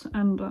authors,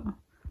 and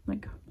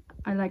like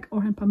I like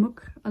Orhan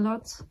Pamuk a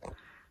lot,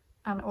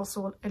 and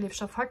also Elif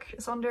Shafak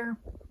is on there.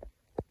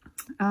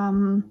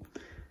 And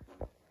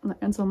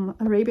some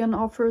Arabian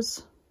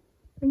authors.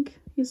 I think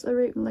he's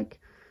Arabian, like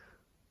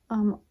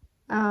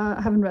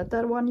I haven't read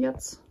that one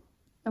yet.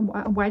 A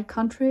White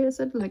Country, is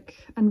it, like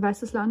Ein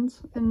weißes Land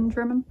in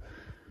German?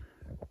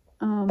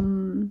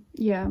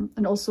 Yeah,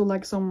 and also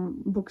like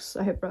some books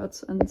I have read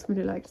and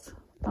really liked.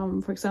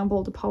 For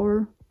example, The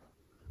Power.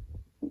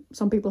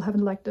 Some people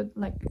haven't liked it.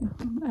 Like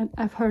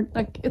I've heard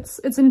like it's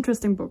an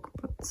interesting book,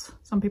 but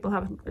some people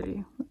haven't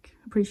really like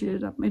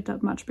appreciated it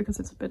that much because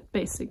it's a bit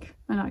basic,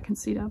 and I can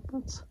see that.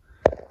 But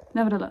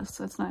nevertheless,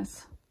 that's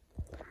nice.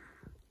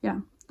 Yeah.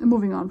 And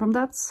moving on from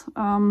that,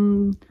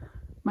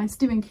 my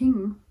Stephen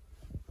King.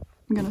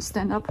 I'm gonna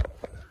stand up.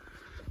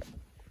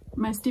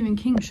 My Stephen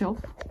King shelf.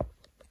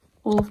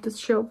 All of this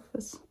shelf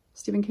is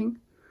Stephen King.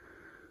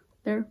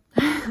 There.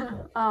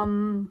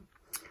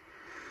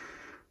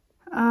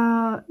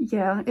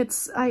 Yeah,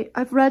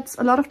 I've read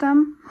a lot of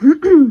them.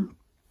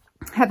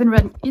 Haven't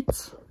read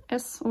It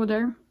over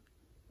there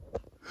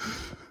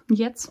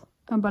yet,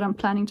 but I'm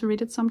planning to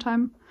read it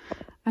sometime.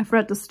 I've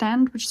read The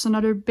Stand, which is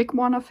another big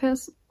one of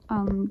his.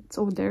 It's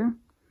over there.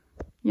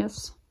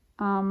 Yes.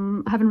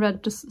 I haven't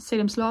read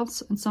Salem's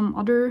Lots and some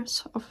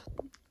others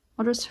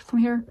from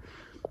here,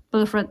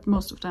 but I've read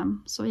most of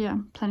them. So yeah,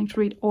 planning to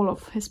read all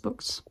of his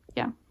books.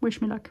 Yeah,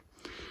 wish me luck.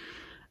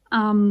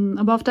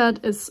 Above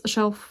that is a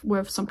shelf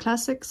with some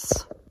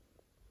classics.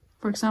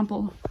 For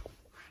example,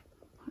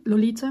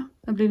 Lolita,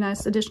 a really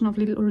nice edition of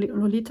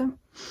Lolita.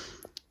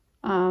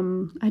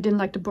 I didn't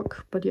like the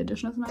book, but the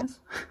edition is nice.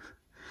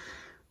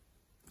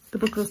 The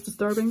book was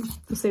disturbing,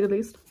 to say the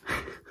least.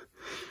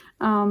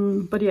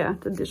 But yeah,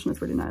 the edition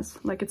is really nice.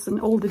 Like, it's an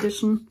old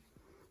edition.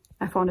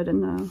 I found it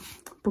in a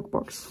book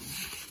box.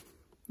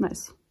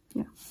 Nice,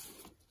 yeah.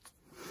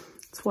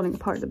 It's falling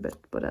apart a bit,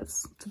 but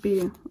that's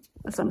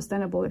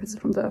understandable if it's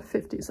from the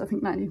 50s, I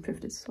think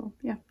 1950s, so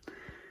yeah.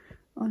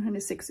 Or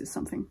 1960s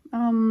something.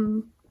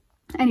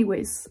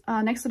 Anyways,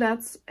 next to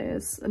that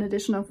is an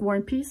edition of War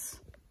and Peace.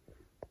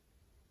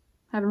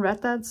 I haven't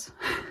read that.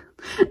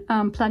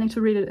 I'm planning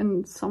to read it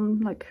in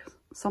sometime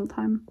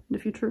in the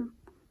future,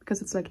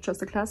 because it's like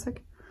just a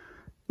classic.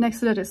 Next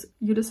to that is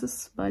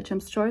Ulysses by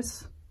James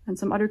Joyce and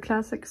some other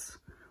classics.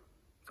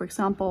 For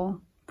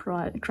example,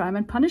 Crime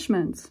and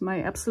Punishment,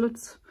 my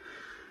absolute...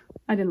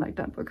 I didn't like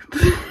that book.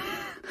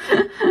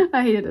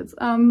 I hated it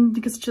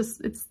because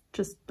it's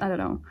just I don't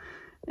know.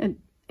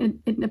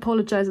 It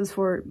apologizes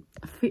for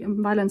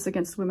violence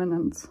against women,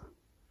 and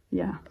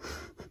yeah,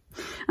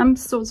 I'm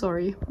so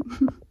sorry.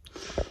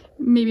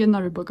 Maybe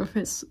another book of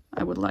his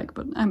I would like,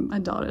 but I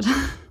doubt it.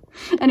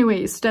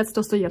 Anyways, that's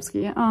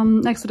Dostoevsky.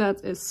 Next to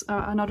that is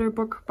another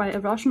book by a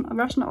Russian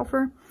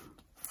author,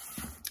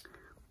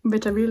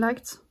 which I really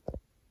liked,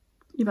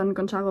 Ivan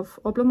Goncharov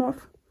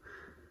Oblomov.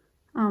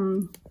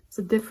 It's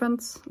a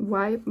different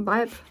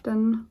vibe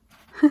than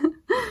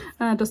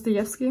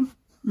Dostoevsky.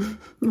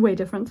 Way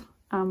different.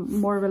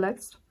 more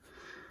relaxed.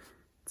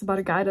 It's about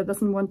a guy that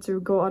doesn't want to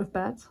go out of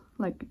bed,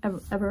 like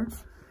ever.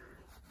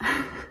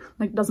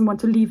 Like doesn't want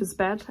to leave his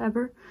bed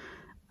ever.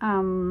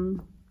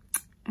 And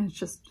it's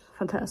just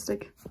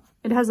fantastic.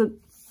 It has a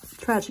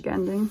tragic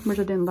ending, which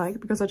I didn't like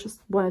because I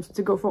just wanted it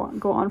to go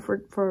on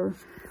for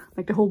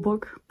like the whole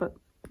book, but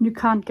you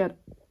can't get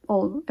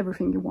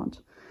everything you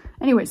want.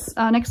 Anyways,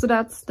 next to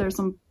that, there's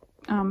some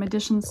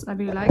editions I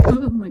really like.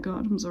 Oh my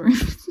god, I'm sorry.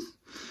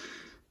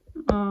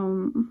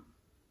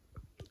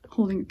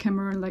 Holding a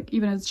camera, like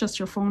even if it's just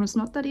your phone, it's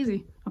not that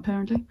easy,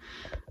 apparently.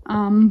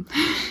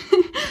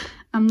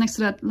 Next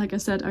to that, like I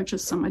said, are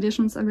just some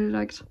editions I really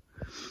liked.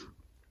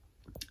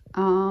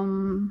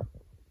 For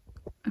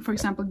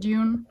example,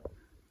 Dune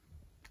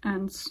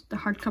and the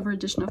hardcover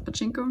edition of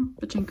Pachinko.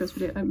 Pachinko is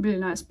a really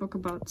nice book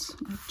about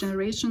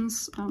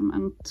generations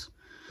and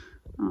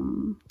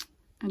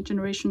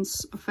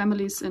generations of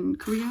families in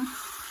Korea.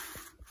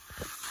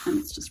 And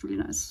it's just really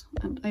nice.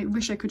 And I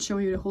wish I could show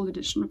you the whole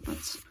edition,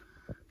 but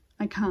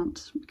I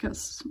can't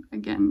because,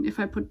 again, if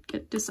I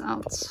get this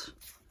out,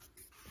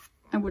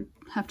 I would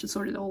have to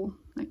sort it all.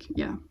 Like,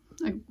 yeah,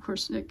 of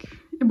course, like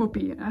it would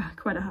be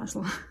quite a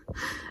hassle.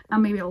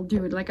 And maybe I'll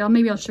do it. Like,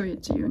 maybe I'll show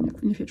it to you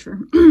in the future.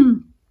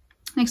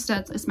 Next to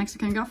that is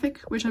Mexican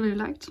Gothic, which I really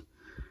liked,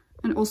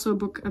 and also a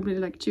book I really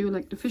like too,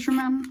 like The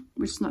Fisherman,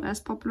 which is not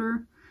as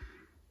popular.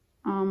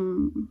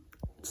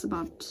 It's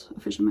about a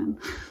fisherman,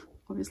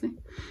 obviously,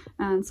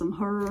 and some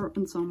horror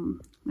and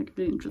some like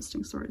really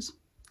interesting stories.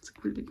 It's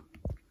really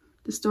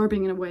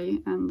disturbing in a way,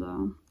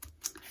 and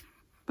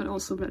but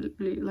also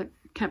really like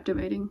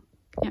captivating.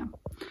 Yeah.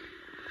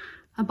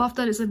 Above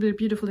that is a really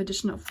beautiful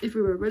edition of If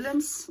We Were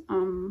Villains.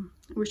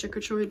 I wish I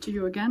could show it to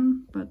you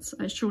again, but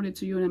I showed it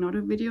to you in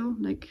another video,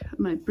 like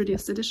my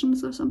prettiest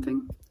editions or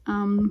something.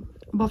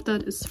 Above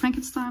that is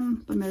Frankenstein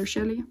by Mary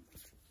Shelley,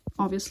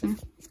 obviously.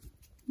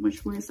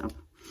 Which way is up?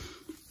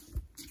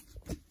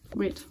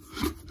 Wait.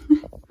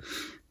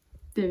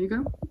 There you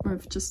go.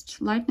 With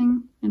just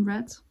lightning in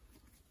red.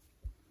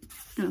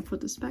 I'm gonna put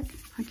this back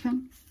if I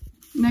can.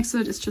 Next to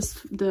it is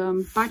just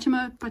the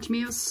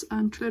Bartimaeus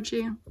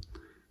trilogy.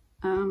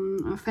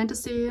 A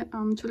fantasy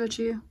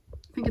trilogy.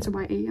 I think it's a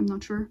YA, I'm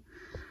not sure.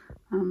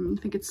 I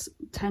think it's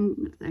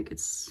 10, like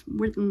it's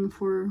written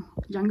for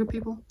younger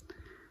people.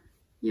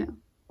 Yeah,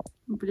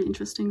 really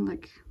interesting,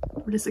 like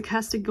really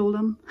sarcastic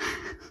golden.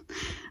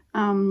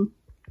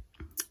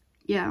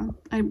 Yeah,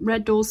 I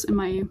read those in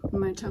my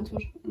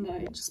childhood, and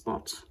I just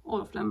bought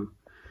all of them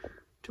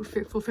to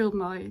fulfill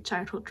my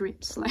childhood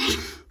dreams, like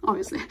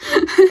obviously.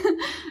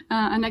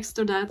 And next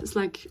to that is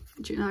like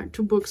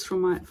 2 books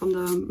from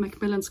the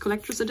Macmillan's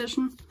Collector's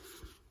Edition.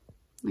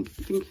 Like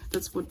I think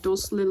that's what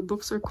those little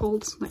books are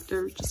called. Like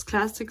they're just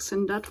classics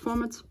in that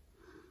format.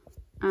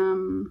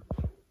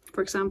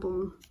 For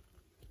example,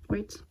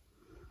 wait,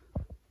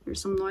 there's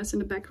some noise in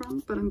the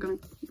background, but I'm gonna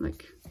I'm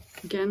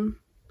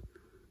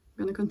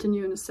gonna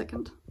continue in a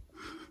second.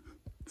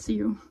 See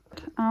you.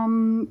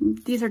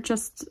 These are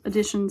just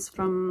editions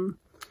from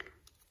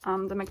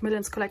the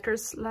Macmillan's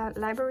Collector's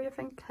Library, I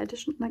think,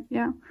 edition, like,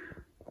 yeah,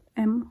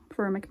 M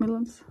for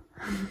Macmillan's.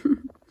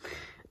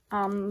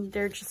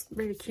 They're just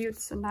really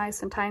cute and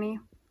nice and tiny,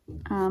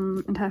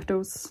 and have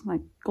those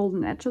like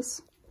golden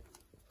edges,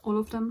 all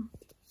of them.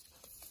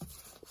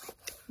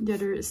 The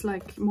other is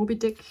like Moby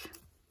Dick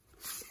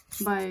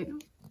by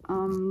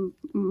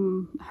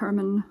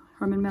Herman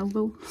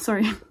Melville.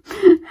 Sorry,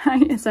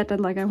 I said that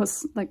like I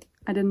was like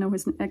I didn't know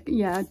his name. Like,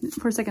 yeah,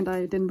 for a second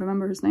I didn't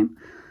remember his name,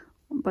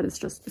 but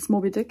it's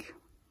Moby Dick.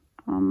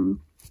 And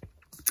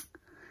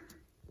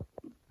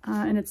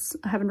I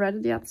haven't read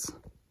it yet.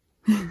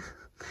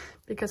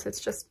 Because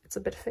it's a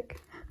bit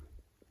thick,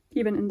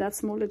 even in that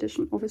small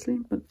edition, obviously,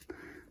 but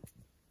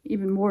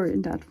even more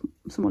in that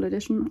small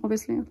edition,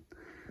 obviously.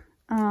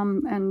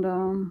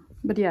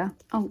 But yeah,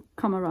 I'll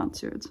come around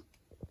to it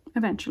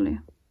eventually.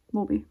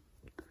 Moby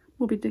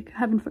Dick,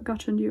 haven't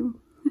forgotten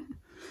you.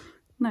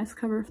 Nice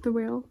cover of the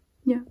whale,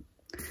 yeah.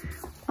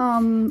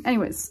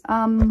 Anyways,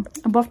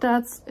 above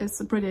that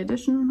is a pretty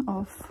edition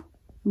of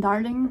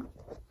Darling,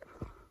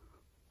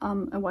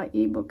 a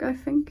YA book, I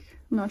think,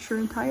 not sure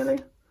entirely,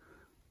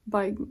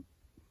 by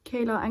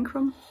Kayla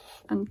Ankrum,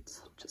 and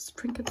just a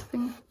trinket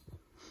thing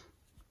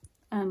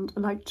and a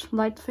light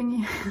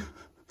thingy.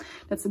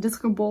 That's a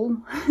disco ball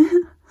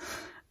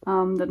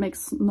that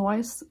makes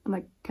noise,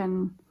 like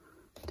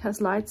it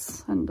has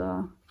lights, and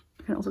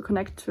you can also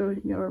connect to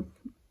your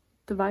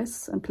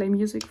device and play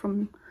music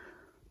from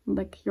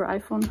like your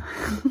iPhone.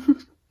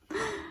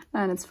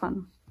 And it's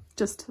fun,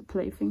 just a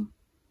plaything.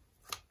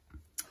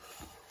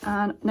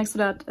 And next to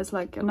that is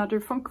like another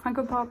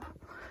Funko Pop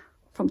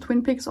from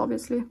Twin Peaks,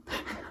 obviously.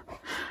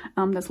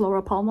 That's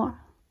Laura Palmer,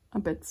 a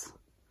bit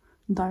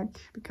dark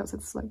because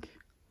it's like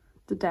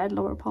the dead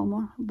Laura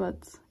Palmer,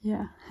 but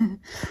yeah.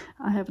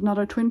 I have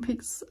another Twin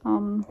Peaks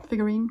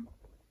figurine,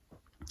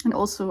 and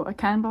also a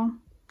candle,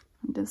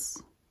 this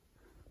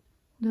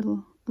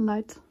little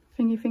light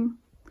thingy thing.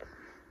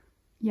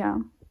 Yeah,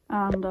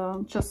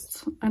 and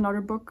just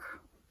another book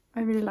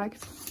I really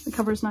liked. The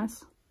cover is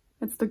nice.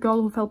 It's The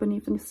Girl Who Fell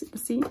Beneath the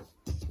Sea.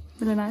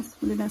 really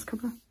nice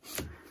cover.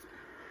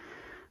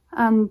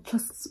 And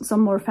just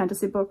some more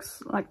fantasy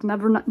books, like the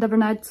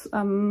Nevernight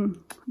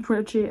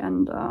trilogy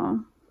and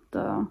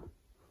the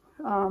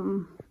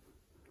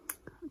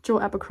Joe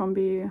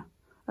Abercrombie.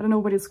 I don't know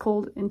what it's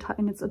called in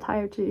its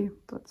entirety,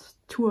 but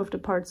 2 of the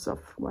parts of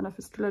one of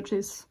his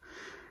trilogies.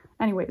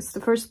 Anyways,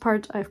 the first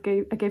part I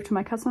gave to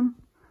my cousin.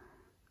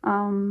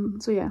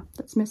 So yeah,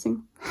 that's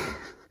missing.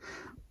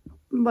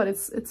 But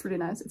it's really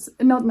nice. It's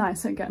not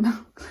nice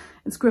again.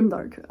 It's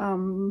grimdark,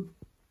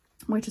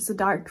 which is a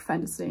dark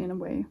fantasy in a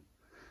way.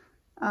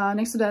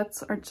 Next to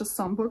that are just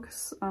some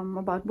books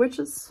about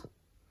witches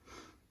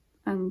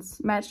and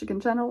magic in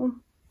general,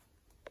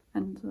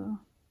 and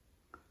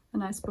a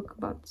nice book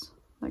about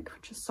like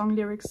just song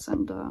lyrics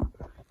and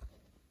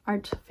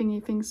art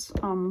thingy things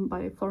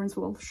by Florence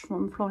Welch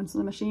from Florence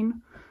and the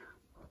Machine,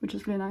 which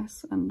is really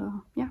nice. And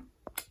yeah,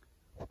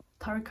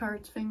 tarot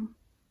card thing,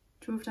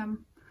 2 of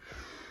them.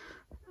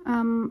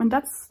 And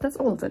that's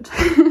all of it.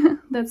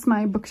 That's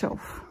my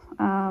bookshelf.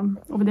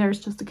 Over there is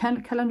just a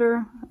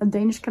calendar, a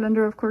Danish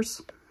calendar, of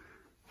course,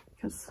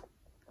 because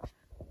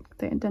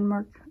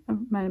Denmark,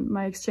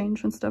 my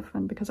exchange and stuff,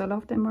 and because I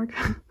love Denmark.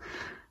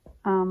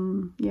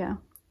 Yeah,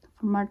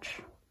 for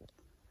March,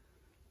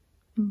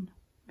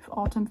 with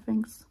autumn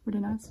things, really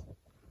nice.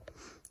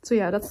 So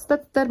yeah,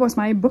 that was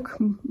my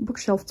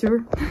bookshelf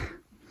tour.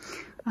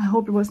 I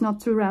hope it was not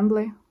too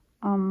rambly,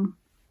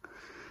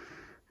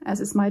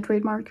 as is my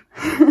trademark.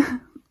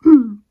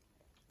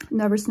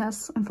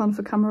 Nervousness in front of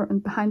the camera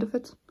and behind of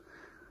it.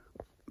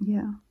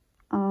 Yeah,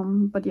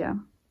 but yeah,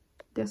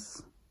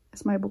 this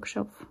is my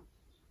bookshelf.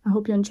 I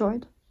hope you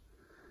enjoyed,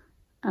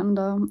 and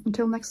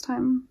until next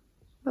time,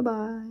 bye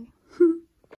bye.